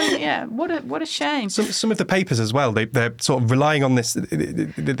really what a shame. Some of the papers as well, they're sort of relying on this.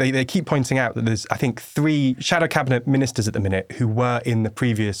 They keep pointing out that there's, I think, 3 shadow cabinet ministers at the minute who were in the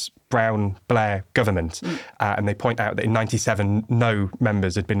previous Brown-Blair government, and they point out that in '97 no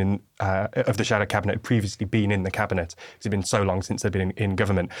members had been in of the shadow cabinet had previously been in the cabinet because it's been so long since they've been in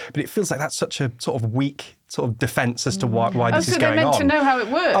government. But it feels like that's such a sort of weak sort of defence as to why this is going on. So they're meant to know how it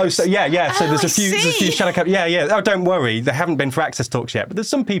works. Oh, so yeah. So there's a few shadow cabinet. Yeah. Oh, don't worry, they haven't been for access talks yet. But there's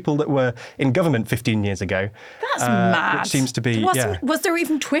some people that were in government 15 years ago. That's mad. Which seems to be. Was there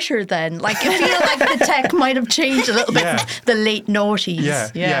even Twitter then? Like, I feel like the tech might have changed a little bit from the late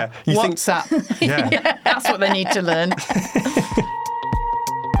noughties. Yeah. WhatsApp. Yeah. That's what they need to learn.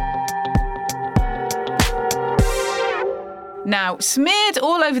 Now, smeared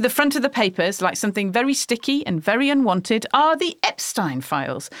all over the front of the papers like something very sticky and very unwanted are the Epstein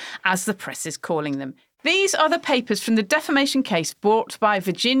files, as the press is calling them. These are the papers from the defamation case brought by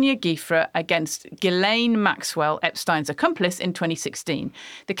Virginia Gieffre against Ghislaine Maxwell, Epstein's accomplice, in 2016.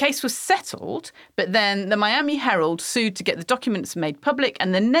 The case was settled, but then the Miami Herald sued to get the documents made public,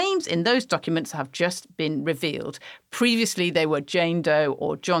 and the names in those documents have just been revealed. Previously, they were Jane Doe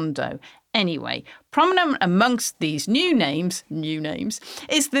or John Doe. Anyway, prominent amongst these new names,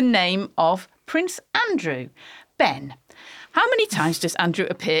 is the name of Prince Andrew. Ben, how many times does Andrew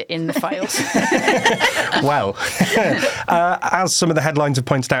appear in the files? Well, as some of the headlines have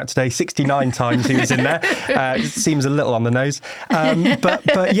pointed out today, 69 times he was in there. It seems a little on the nose.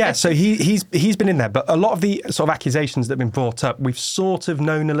 But yeah, so he's been in there. But a lot of the sort of accusations that have been brought up, we've sort of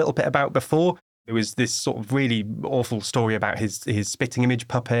known a little bit about before. There was this sort of really awful story about his spitting image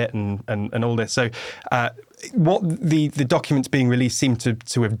puppet and all this. So what the documents being released seem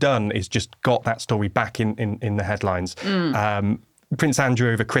to have done is just got that story back in the headlines. Prince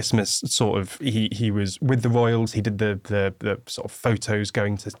Andrew over Christmas, sort of, he was with the royals. He did the sort of photos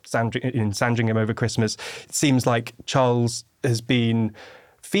going to Sandringham over Christmas. It seems like Charles has been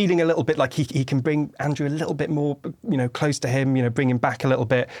feeling a little bit like he can bring Andrew a little bit more, close to him, bring him back a little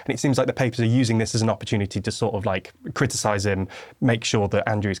bit. And it seems like the papers are using this as an opportunity to sort of like criticise him, make sure that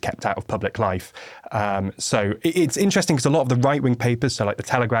Andrew is kept out of public life. So it's interesting because a lot of the right-wing papers, so like the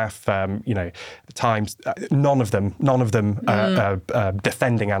Telegraph, the Times, none of them are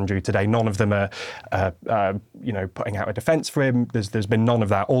defending Andrew today. None of them are, putting out a defence for him. There's been none of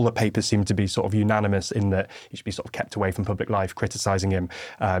that. All the papers seem to be sort of unanimous in that he should be sort of kept away from public life, criticising him.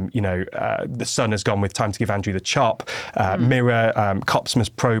 The Sun has gone with time to give Andrew the chop. Mirror, cops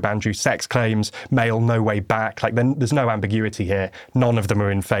must probe Andrew's sex claims. Mail, no way back. Like, there's no ambiguity here. None of them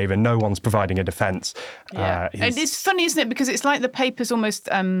are in favour. No one's providing a defence. Yeah. And it's funny, isn't it? Because it's like the papers almost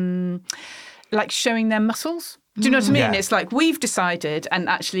like showing their muscles. Do you know what I mean? Yeah. It's like, we've decided, and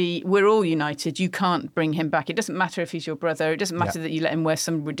actually we're all united. You can't bring him back. It doesn't matter if he's your brother. It doesn't matter that you let him wear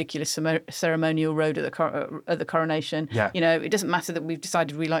some ridiculous ceremonial robe at the coronation. Yeah. It doesn't matter that we've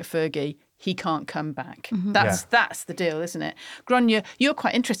decided we like Fergie. He can't come back. That's the deal, isn't it? Gráinne, you're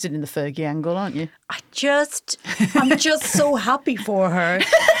quite interested in the Fergie angle, aren't you? I'm just so happy for her.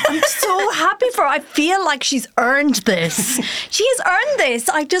 I'm so happy for her. I feel like she's earned this. She's earned this.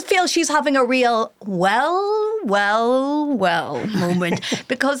 I just feel she's having a real well moment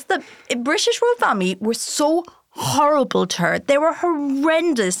because the British royal family were so horrible to her. They were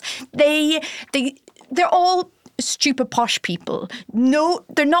horrendous. They're all stupid posh people. No,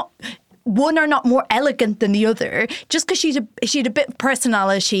 they're not. One are not more elegant than the other. Just because she had a bit of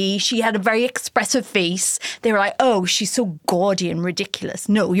personality, she had a very expressive face. They were like, oh, she's so gaudy and ridiculous.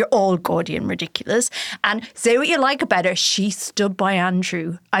 No, you're all gaudy and ridiculous. And say what you like about her, she stood by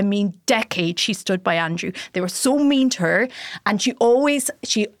Andrew. I mean, decades she stood by Andrew. They were so mean to her, and she always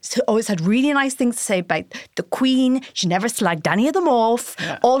had really nice things to say about the Queen. She never slagged any of them off.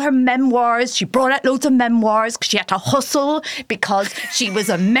 Yeah. All her memoirs, she brought out loads of memoirs because she had to hustle because she was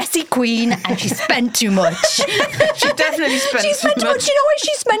a messy queen. And she spent too much. She definitely spent too much. You know why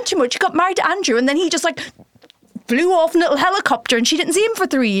she spent too much? She got married to Andrew and then he just flew off in a little helicopter and she didn't see him for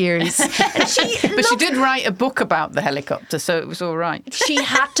 3 years. And she did write a book about the helicopter, so it was all right. She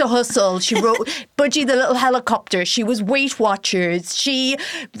had to hustle. She wrote Budgie the Little Helicopter. She was Weight Watchers.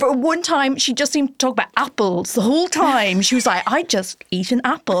 For one time, she just seemed to talk about apples the whole time. She was like, I just eat an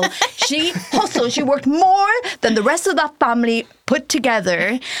apple. She hustled. She worked more than the rest of that family put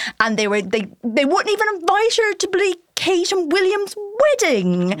together. And they wouldn't even invite her to Kate and William's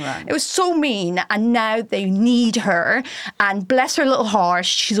wedding. Right. It was so mean. And now they need her. And bless her little heart,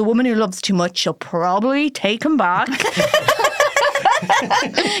 she's a woman who loves too much. She'll probably take him back.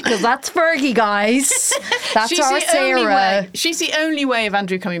 Because that's Fergie, guys. That's our Sarah. She's the only way of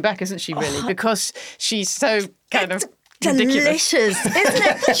Andrew coming back, isn't she, really? Because she's so kind of delicious, isn't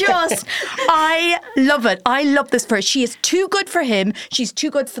it? Just, I love it. I love this for her. She is too good for him. She's too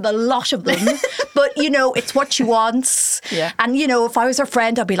good for the lot of them. But, it's what she wants. Yeah. And, if I was her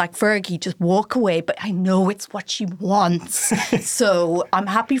friend, I'd be like, Fergie, just walk away. But I know it's what she wants. So I'm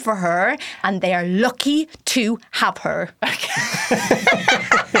happy for her. And they are lucky to have her. Okay.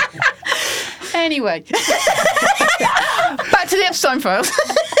 Anyway. Back to the Epstein files.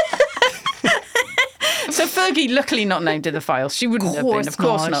 So Fergie, luckily not named in the files. She wouldn't have been, of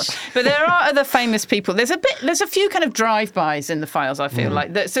course not. not. But there are other famous people. There's a few kind of drive-bys in the files, I feel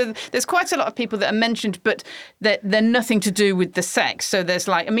like. So there's quite a lot of people that are mentioned, but they're nothing to do with the sex. So there's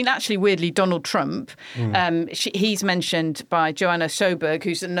actually, weirdly, Donald Trump. He's mentioned by Joanna Schoberg,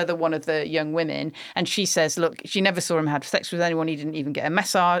 who's another one of the young women. And she says, look, she never saw him have sex with anyone. He didn't even get a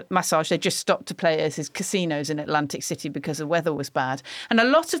massage. They just stopped to play at his casinos in Atlantic City because the weather was bad. And a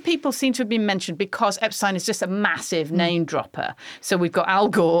lot of people seem to have been mentioned because Epstein is just a massive name dropper. So we've got Al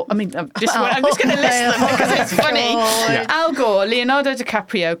Gore. I mean, I'm just going to list them because it's funny. Al Gore, Leonardo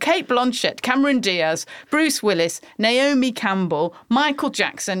DiCaprio, Kate Blanchett, Cameron Diaz, Bruce Willis, Naomi Campbell, Michael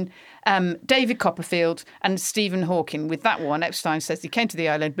Jackson, David Copperfield and Stephen Hawking. With that one, Epstein says he came to the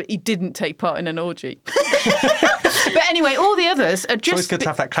island, but he didn't take part in an orgy. But anyway, all the others are just... It's always good to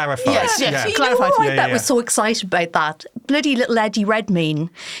have that clarified. Yes. You know who I bet was so excited about that? Bloody little Eddie Redmayne.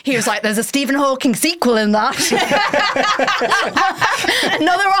 He was like, there's a Stephen Hawking sequel in that.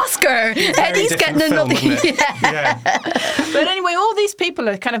 Another Oscar. Eddie's getting another... But anyway, all these people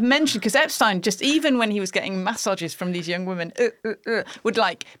are kind of mentioned because Epstein, just even when he was getting massages from these young women, would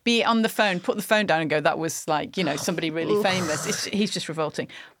be on the phone, put the phone down and go, that was somebody really famous. He's just revolting.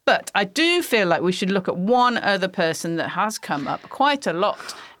 But I do feel like we should look at one other person that has come up quite a lot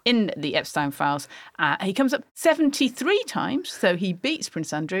in the Epstein files. He comes up 73 times, so he beats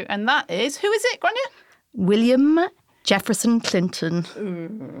Prince Andrew, and that is, who is it, Grania? William Jefferson Clinton.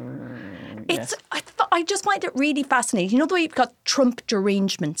 I just find it really fascinating. You know the way you've got Trump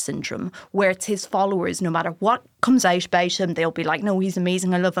derangement syndrome, where it's his followers, no matter what comes out about him, they'll be like, no, he's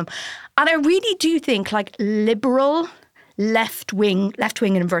amazing, I love him. And I really do think liberal, left-wing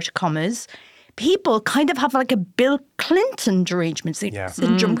in inverted commas, people kind of have a Bill Clinton derangement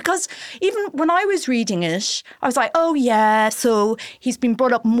syndrome. Because even when I was reading it, I was like, oh yeah, so he's been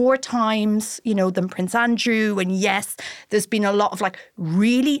brought up more times, than Prince Andrew. And yes, there's been a lot of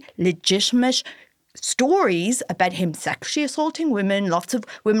really legitimate stories about him sexually assaulting women. Lots of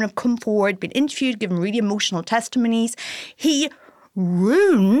women have come forward, been interviewed, given really emotional testimonies. He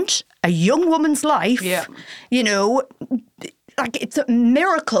ruined a young woman's life. Yeah. It's a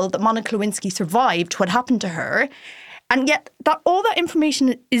miracle that Monica Lewinsky survived what happened to her. And yet all that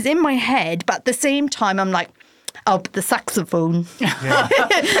information is in my head, but at the same time I'm like, oh, but the saxophone.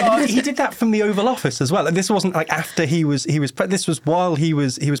 He did that from the Oval Office as well. And this wasn't after he was this was while he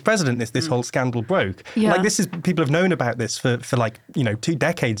was president. This whole scandal broke. Yeah. People have known about this for 2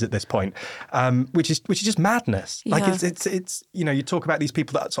 decades at this point, which is just madness. Yeah. It's you talk about these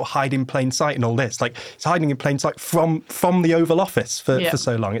people that sort of hide in plain sight and all this. It's hiding in plain sight from the Oval Office for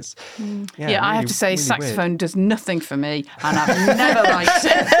so long. It's really, I have to say, really saxophone does nothing for me, and I've never liked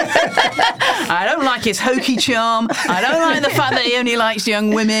it. I don't like his hokey charm. I don't like the fact that he only likes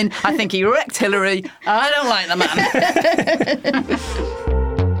young women. I think he wrecked Hillary. I don't like the man.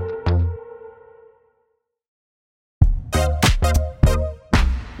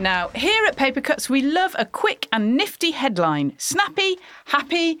 Now, here at Paper Cuts, we love a quick and nifty headline. Snappy,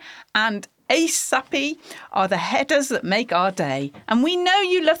 happy, and ASAPy are the headers that make our day. And we know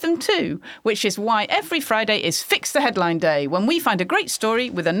you love them too, which is why every Friday is Fix the Headline Day, when we find a great story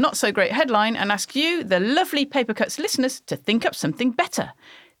with a not-so-great headline and ask you, the lovely Paper Cuts listeners, to think up something better.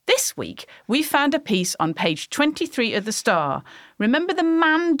 This week, we found a piece on page 23 of The Star. Remember the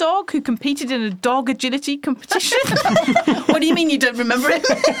man dog who competed in a dog agility competition? What do you mean you don't remember him?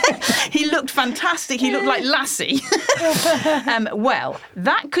 He looked fantastic. He looked like Lassie. Well,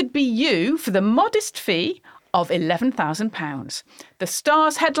 that could be you for the modest fee of £11,000. The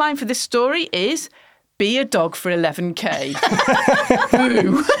Star's headline for this story is... Be a dog for 11k.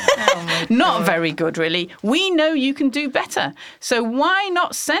 Boo. Not very good, really. We know you can do better. So why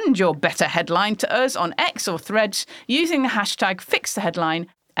not send your better headline to us on X or Threads using the hashtag #FixTheHeadline,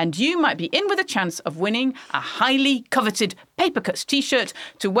 and you might be in with a chance of winning a highly coveted Paper Cuts t-shirt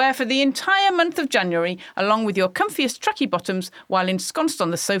to wear for the entire month of January, along with your comfiest tracky bottoms while ensconced on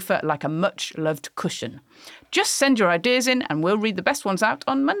the sofa like a much-loved cushion. Just send your ideas in and we'll read the best ones out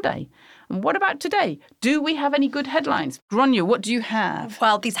on Monday. And what about today? Do we have any good headlines? Grania, what do you have?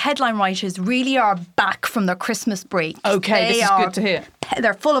 Well, these headline writers really are back from their Christmas break. Okay, this is good to hear.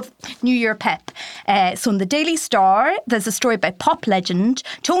 They're full of New Year pep. So in the Daily Star, there's a story about pop legend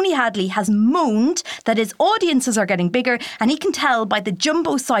Tony Hadley has moaned that his audiences are getting bigger, and he can tell by the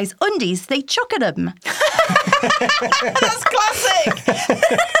jumbo-size undies they chuck at him. That's classic!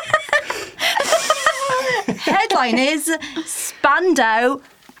 Headline is Spandau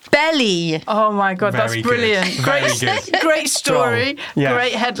Belly. Oh my God, that's brilliant. Great story, Yeah.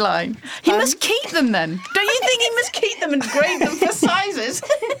 Great headline. He must keep them then. Don't you think he must keep them and grade them for sizes?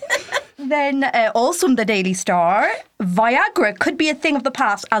 Then also in the Daily Star, Viagra could be a thing of the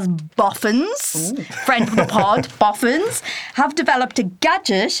past as boffins, friend of the pod, boffins, have developed a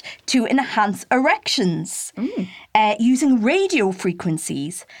gadget to enhance erections using radio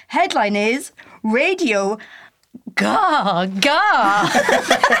frequencies. Headline is, radio Gaga.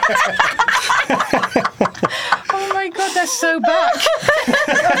 Oh my God, they're so back.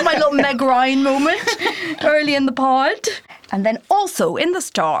 That was my little Meg Ryan moment early in the pod. And then also in the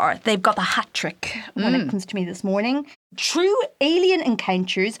Star, they've got the hat trick when it comes to me this morning. True alien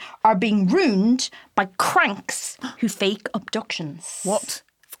encounters are being ruined by cranks who fake abductions. What?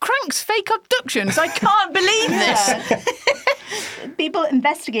 Cranks fake abductions? I can't believe this. People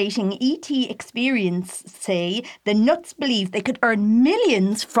investigating ET experience say the nuts believe they could earn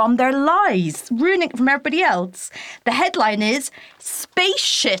millions from their lies, ruining it from everybody else. The headline is, Space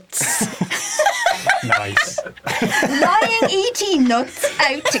Shits. Nice. Lying ET nuts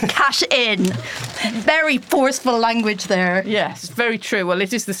out to cash in. Very forceful language there. Yes, very true. Well,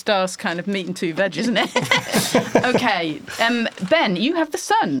 it is the Star's kind of meat and two veg, isn't it? Okay, Ben, you have the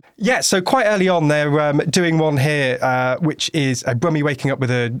Sun. Yeah, so quite early on, they're doing one here, which is a Brummie waking up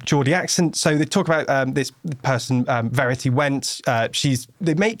with a Geordie accent. So they talk about this person, Verity Went.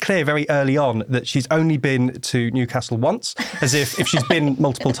 They make clear very early on that she's only been to Newcastle once, as if she's been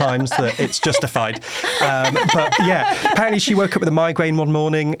multiple times, that it's justified. But yeah, apparently she woke up with a migraine one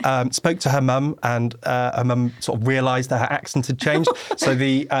morning, spoke to her mum, and her mum sort of realised that her accent had changed. So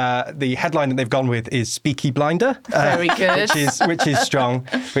the headline that they've gone with is Speaky Blinder. Very good. Which is strong.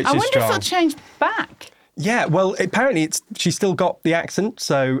 I wonder if it'll change back. Yeah, well, apparently she's still got the accent.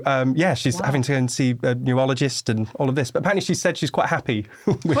 So, she's having to go and see a neurologist and all of this. But apparently she said she's quite happy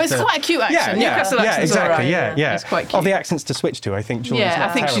with Well, it's quite a cute accent. Newcastle accent's exactly, all right. Yeah. It's quite cute. Of the accents to switch to, I think Geordie's Yeah, not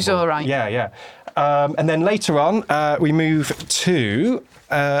I think she's terrible. all right. Yeah. And then later on, we move to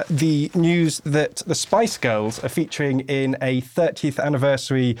the news that the Spice Girls are featuring in a 30th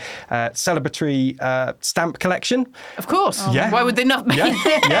anniversary celebratory stamp collection. Of course. Yeah. Why would they not be?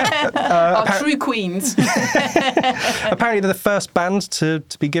 Yeah. Our true queens. Apparently they're the first band to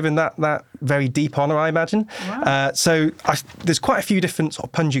be given that very deep honour, I imagine. Wow. There's quite a few different sort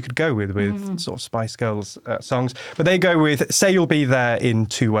of puns you could go with sort of Spice Girls songs, but they go with "Say You'll Be There in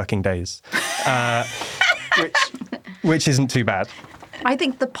 2 working days," which isn't too bad. I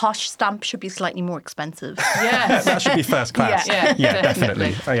think the posh stamp should be slightly more expensive. Yes. That should be first class. Yeah,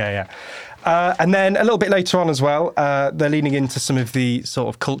 definitely. Oh, yeah. And then a little bit later on as well, they're leaning into some of the sort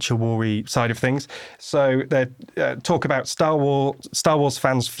of culture war-y side of things. So they talk about Star Wars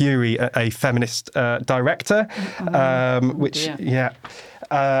fans' fury at a feminist director,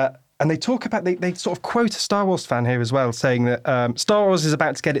 and they talk about, they sort of quote a Star Wars fan here as well, saying that Star Wars is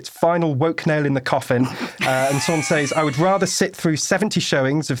about to get its final woke nail in the coffin. And someone says, I would rather sit through 70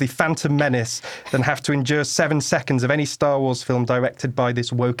 showings of The Phantom Menace than have to endure 7 seconds of any Star Wars film directed by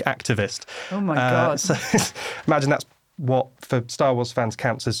this woke activist. Oh my God. So imagine that's what for Star Wars fans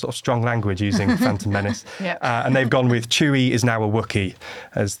counts as sort of strong language using Phantom Menace. Yep. And they've gone with Chewie is now a Wookiee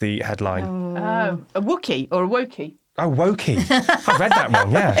as the headline. Oh, a Wookiee or a Wokey? Oh, Wokey. I read that one,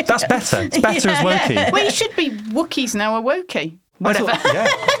 yeah. That's better. It's better as Wokey. Well, you should be Wookiees now a Wokey. Whatever.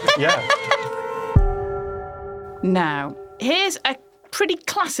 Yeah. Now, here's a pretty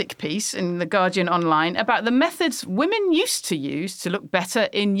classic piece in The Guardian Online about the methods women used to use to look better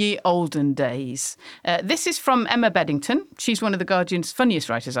in ye olden days. This is from Emma Beddington. She's one of The Guardian's funniest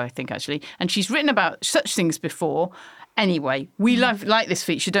writers, I think, actually. And she's written about such things before. Anyway, we like this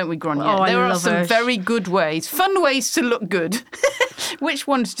feature, don't we, Grania? Oh, there I are love some it. very good ways, fun ways to look good. Which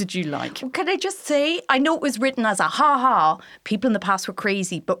ones did you like? Can I just say, I know it was written as a ha-ha, people in the past were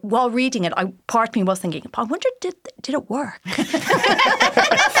crazy, but while reading it, part of me was thinking, I wonder, did it work?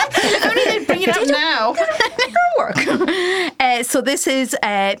 If only they'd bring it up now. Did it work? So this is,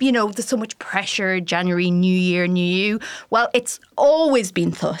 there's so much pressure, January, New Year, New You. Well, it's always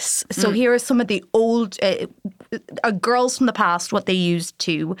been thus. So here are some of the old girls from the past, what they used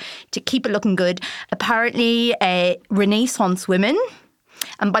to keep it looking good. Apparently, Renaissance women,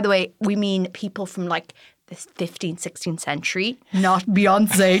 and by the way, we mean people from like the 15th, 16th century, not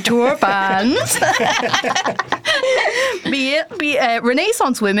Beyonce tour fans.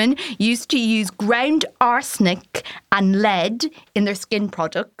 Renaissance women used to use ground arsenic and lead in their skin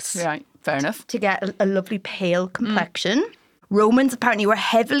products. Right, fair enough. To get a lovely pale complexion. Romans apparently were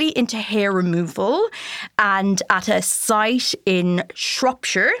heavily into hair removal, and at a site in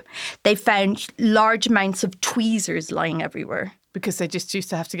Shropshire, they found large amounts of tweezers lying everywhere. Because they just used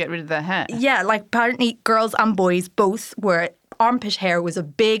to have to get rid of their hair. Yeah, like apparently girls and boys both were, armpit hair was a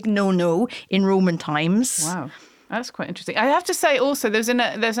big no-no in Roman times. Wow. That's quite interesting. I have to say also there's an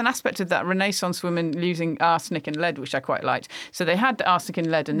aspect of that Renaissance women using arsenic and lead, which I quite liked. So they had arsenic and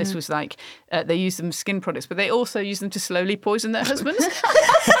lead, and this was like, they used them as skin products, but they also used them to slowly poison their husbands.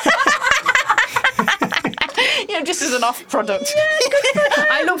 Just as an off product.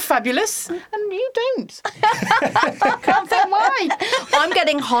 I look fabulous and you don't. Can't think why. I'm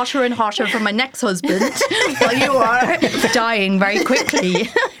getting hotter and hotter from my next husband while you are dying very quickly.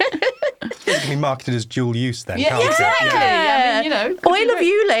 It can be marketed as dual use then, Yeah, can't exactly. it? I mean, Oil of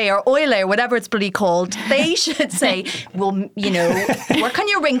Ulay or Oilay, whatever it's bloody called, they should say, well, work on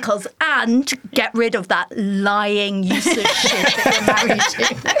your wrinkles and get rid of that lying, useless shit that you're married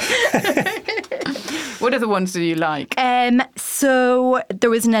to. What other ones do you like? So there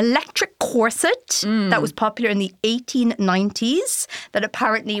was an electric corset that was popular in the 1890s that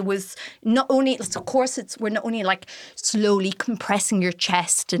apparently was not only, so corsets were not only like slowly compressing your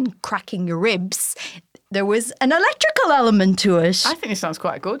chest and cracking your ribs, there was an electrical element to it. I think it sounds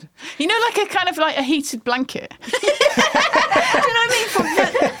quite good. Like a kind of like a heated blanket. Do you know what I mean?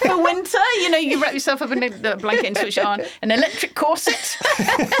 For winter, you wrap yourself up in a blanket and switch it on. An electric corset.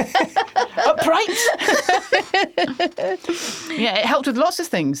 Upright. Yeah, it helped with lots of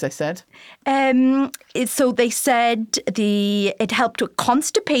things, they said. So they said it helped with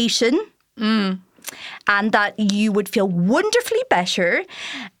constipation. And that you would feel wonderfully better.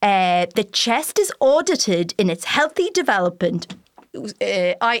 The chest is audited in its healthy development,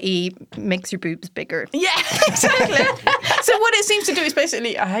 i.e. makes your boobs bigger. Yeah, exactly. So what it seems to do is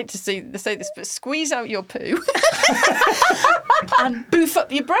basically, I hate to say this, but squeeze out your poo and boof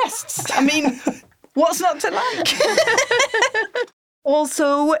up your breasts. I mean, what's not to like?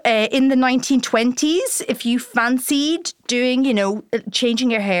 Also, in the 1920s, if you fancied doing,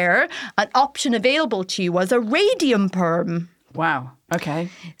 changing your hair, an option available to you was a radium perm. Wow. Okay.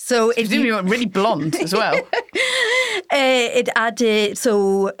 So if you want really blonde as well. It added,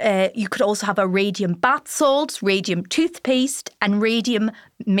 so you could also have a radium bath salts, radium toothpaste, and radium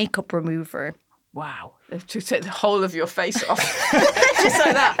makeup remover. Wow. To take the whole of your face off. Just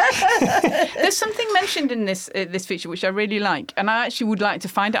like that. There's something mentioned in this feature which I really like, and I actually would like to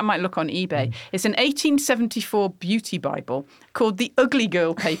find it. I might look on eBay. It's an 1874 beauty Bible called The Ugly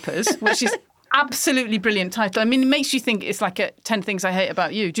Girl Papers, which is absolutely brilliant title. I mean, it makes you think it's like 10 Things I Hate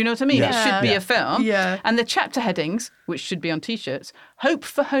About You. Do you know what I mean? Yeah. It should be a film. Yeah. And the chapter headings, which should be on T-shirts, Hope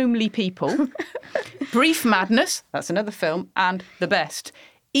for Homely People, Brief Madness, that's another film, and The Best.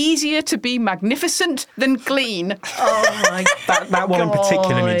 Easier to be magnificent than clean. Oh my God. That one in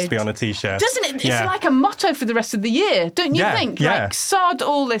particular needs to be on a T-shirt. Doesn't it? It's Yeah. like a motto for the rest of the year, don't you think? Yeah. Like, sod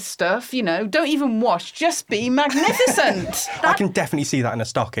all this stuff, don't even wash, just be magnificent. I can definitely see that in a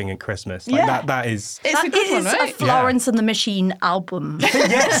stocking at Christmas. Yeah. That is... It's a good is one, right? a Florence and the Machine album.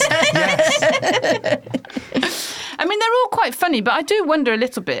 Yes. I mean, they're all quite funny, but I do wonder a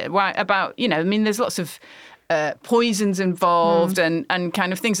little bit about, there's lots of poisons involved and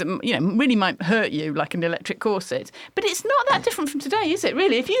kind of things that, really might hurt you, like an electric corset. But it's not that different from today, is it,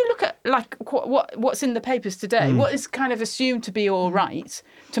 really? If you look at, like, what's in the papers today, what is kind of assumed to be all right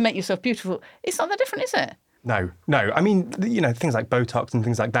to make yourself beautiful, it's not that different, is it? No. I mean, things like Botox and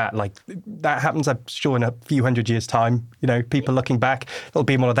things like that happens, I'm sure, in a few hundred years' time. People looking back, it'll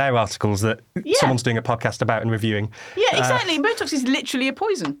be in one of their articles that someone's doing a podcast about and reviewing. Yeah, exactly. Botox is literally a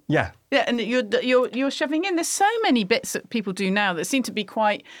poison. Yeah. Yeah, and you're shoving in. There's so many bits that people do now that seem to be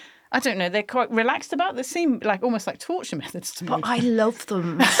quite, I don't know, they're quite relaxed about. They seem like almost like torture methods to me. But I love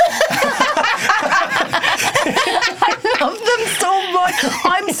them. I love them so much.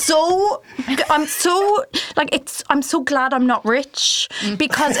 I'm so glad I'm not rich,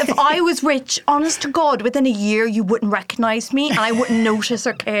 because if I was rich, honest to God, within a year you wouldn't recognise me and I wouldn't notice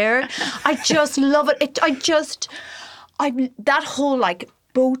or care. I just love it. That whole like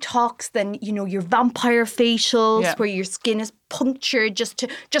Botox, then your vampire facials where your skin is punctured just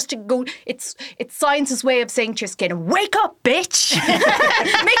to go. It's science's way of saying to your skin, "Wake up, bitch!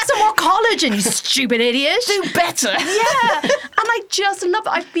 Make some more collagen, you stupid idiot! Do better." Yeah, and I just love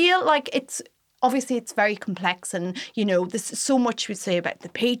it. I feel like it's very complex, and there's so much we say about the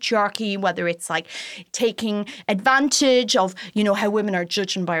patriarchy, whether it's like taking advantage of how women are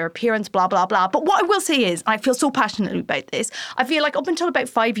judged by our appearance, blah blah blah. But what I will say is, I feel so passionately about this, I feel like up until about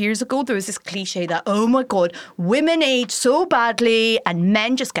 5 years ago there was this cliche that, oh my God, women age so badly and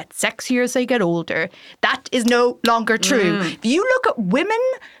men just get sexier as they get older. That is no longer true. If you look at women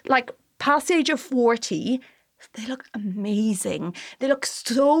like past the age of 40, they look amazing. They look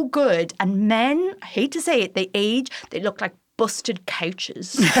so good. And men, I hate to say it, they look like busted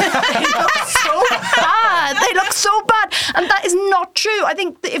couches. They look so bad. They look so bad. And that is not true. I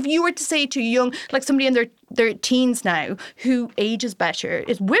think that if you were to say to somebody in their they're teens now who ages better.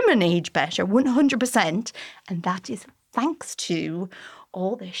 It's women age better, 100%. And that is thanks to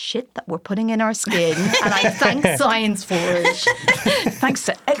all the shit that we're putting in our skin. And I thank science for it. Thanks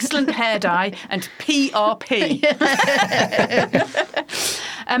to excellent hair dye and PRP.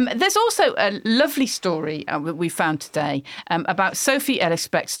 There's also a lovely story we found today about Sophie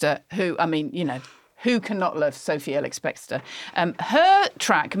Ellis-Bextor, who, I mean, you know, who cannot love Sophie Ellis-Bextor? Her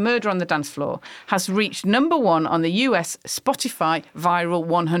track, Murder on the Dance Floor, has reached number 1 on the US Spotify Viral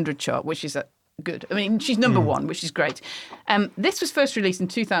 100 chart, which is good. I mean, she's number 1, which is great. This was first released in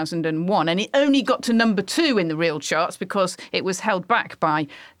 2001, and it only got to number 2 in the real charts because it was held back by,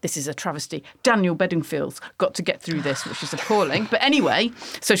 this is a travesty, Daniel Bedingfield's got to get through this, which is appalling. But anyway,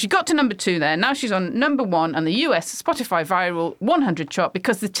 so she got to number 2 there. Now she's on number 1 on the US Spotify Viral 100 chart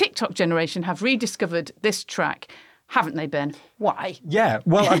because the TikTok generation have rediscovered this track. Haven't they, Ben? Why? Yeah,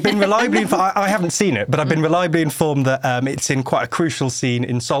 well, I've been reliably I haven't seen it, but I've been reliably informed that it's in quite a crucial scene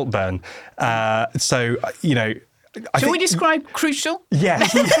in Saltburn. So, you know... Shall we describe crucial?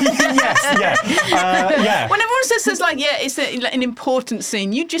 Yes. Yes, yeah. When everyone says like, yeah, it's an important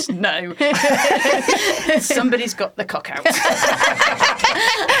scene, you just know somebody's got the cock out.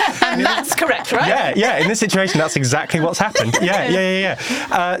 And that's correct, right? Yeah. In this situation, that's exactly what's happened.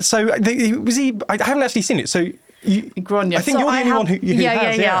 Yeah. So was he? I haven't actually seen it. So. Grania. I think you're the only one who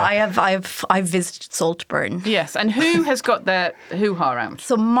has. Yeah. I've visited Saltburn. Yes, and who has got their hoo-ha round?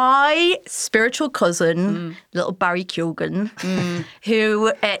 So my spiritual cousin, little Barry Keoghan,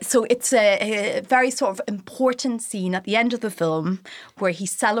 who, so it's a very sort of important scene at the end of the film where he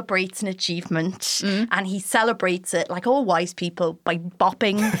celebrates an achievement and he celebrates it like all wise people by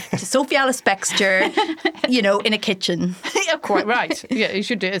bopping to Sophie Ellis-Bextor, you know, in a kitchen. Yeah, quite right. Yeah, he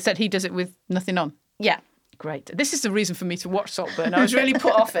should do it. Except he does it with nothing on. Yeah. Great. This is the reason for me to watch Saltburn. I was really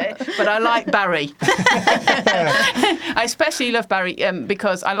put off it, but I like Barry. I especially love Barry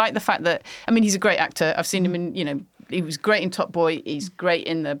because I like the fact that, I mean, he's a great actor. I've seen him in, you know, he was great in Top Boy. He's great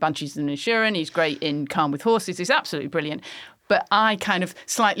in The Banshees of Inisherin. He's great in Calm with Horses. He's absolutely brilliant. But I kind of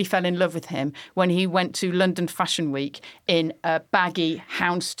slightly fell in love with him when he went to London Fashion Week in a baggy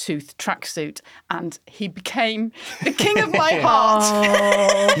houndstooth tracksuit and he became the king of my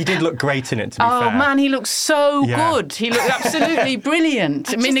heart. He did look great in it, to be fair. Oh, man, he looked so good. He looked absolutely brilliant.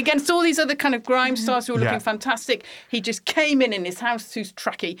 I mean, against all these other kind of grime stars who were looking fantastic, he just came in his houndstooth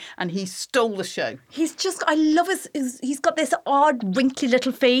trackie and he stole the show. He's just, I love he's got this odd, wrinkly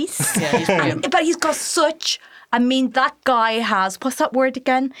little face. Yeah, he's brilliant. But he's got such... I mean, that guy has, what's that word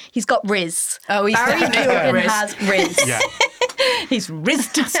again? He's got Riz. Oh, he's Barry Keoghan has Riz. Yeah. He's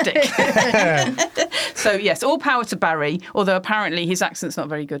Riz-tastic. So, yes, all power to Barry, although apparently his accent's not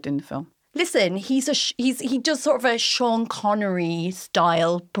very good in the film. Listen, he does sort of a Sean Connery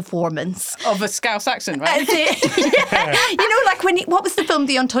style performance of a Scouse accent, right? Yeah. You know, like what was the film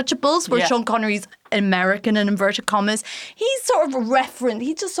The Untouchables, where Sean Connery's American in inverted commas. He's sort of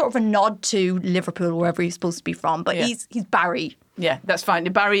he's just sort of a nod to Liverpool, wherever he's supposed to be from, but he's Barry. Yeah, that's fine.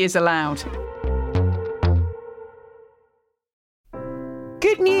 Barry is allowed.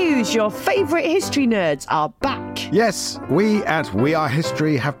 Good news, your favourite history nerds are back. Yes, we at We Are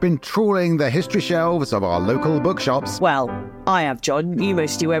History have been trawling the history shelves of our local bookshops. Well, I have, John. You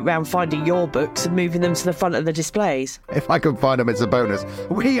mostly went round finding your books and moving them to the front of the displays. If I can find them, it's a bonus.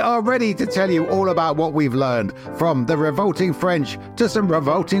 We are ready to tell you all about what we've learned, from the revolting French to some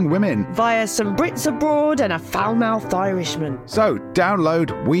revolting women. Via some Brits abroad and a foul-mouthed Irishman. So,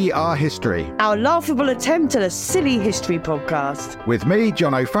 download We Are History. Our laughable attempt at a silly history podcast. With me,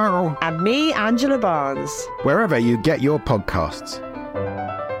 John O'Farrell. And me, Angela Barnes. Wherever you get your podcasts.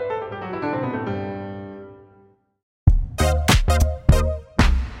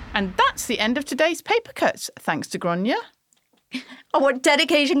 And that's the end of today's Paper Cuts. Thanks to Grania. I want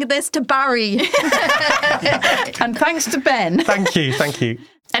dedicating this to Barry. And thanks to Ben. Thank you.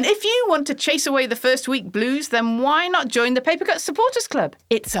 And if you want to chase away the first week blues, then why not join the Paper Cuts Supporters Club?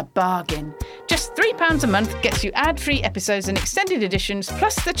 It's a bargain. Just £3 a month gets you ad-free episodes and extended editions,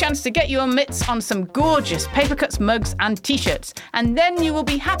 plus the chance to get your mitts on some gorgeous Paper Cuts mugs and T-shirts. And then you will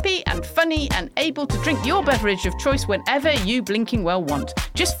be happy and funny and able to drink your beverage of choice whenever you blinking well want.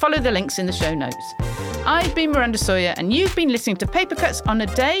 Just follow the links in the show notes. I've been Miranda Sawyer, and you've been listening to Paper Cuts on a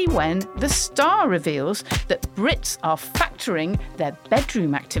day when The Star reveals that Brits are factoring their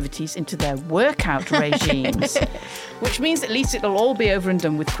bedroom activities into their workout regimes, which means at least it'll all be over and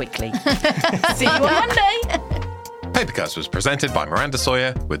done with quickly. See you on Monday. Paper Cuts was presented by Miranda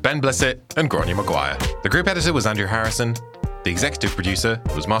Sawyer with Ben Blissett and Grania Maguire. The group editor was Andrew Harrison. The executive producer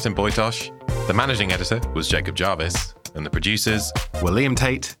was Martin Boytosh. The managing editor was Jacob Jarvis. And the producers were Liam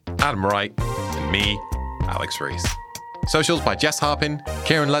Tate, Adam Wright, and me, Alex Rees. Socials by Jess Harpin,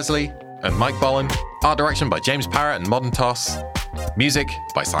 Kieran Leslie, and Mike Bolin. Art direction by James Parrott and Modern Toss. Music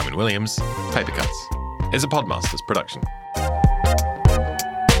by Simon Williams. Paper Cuts is a Podmasters production.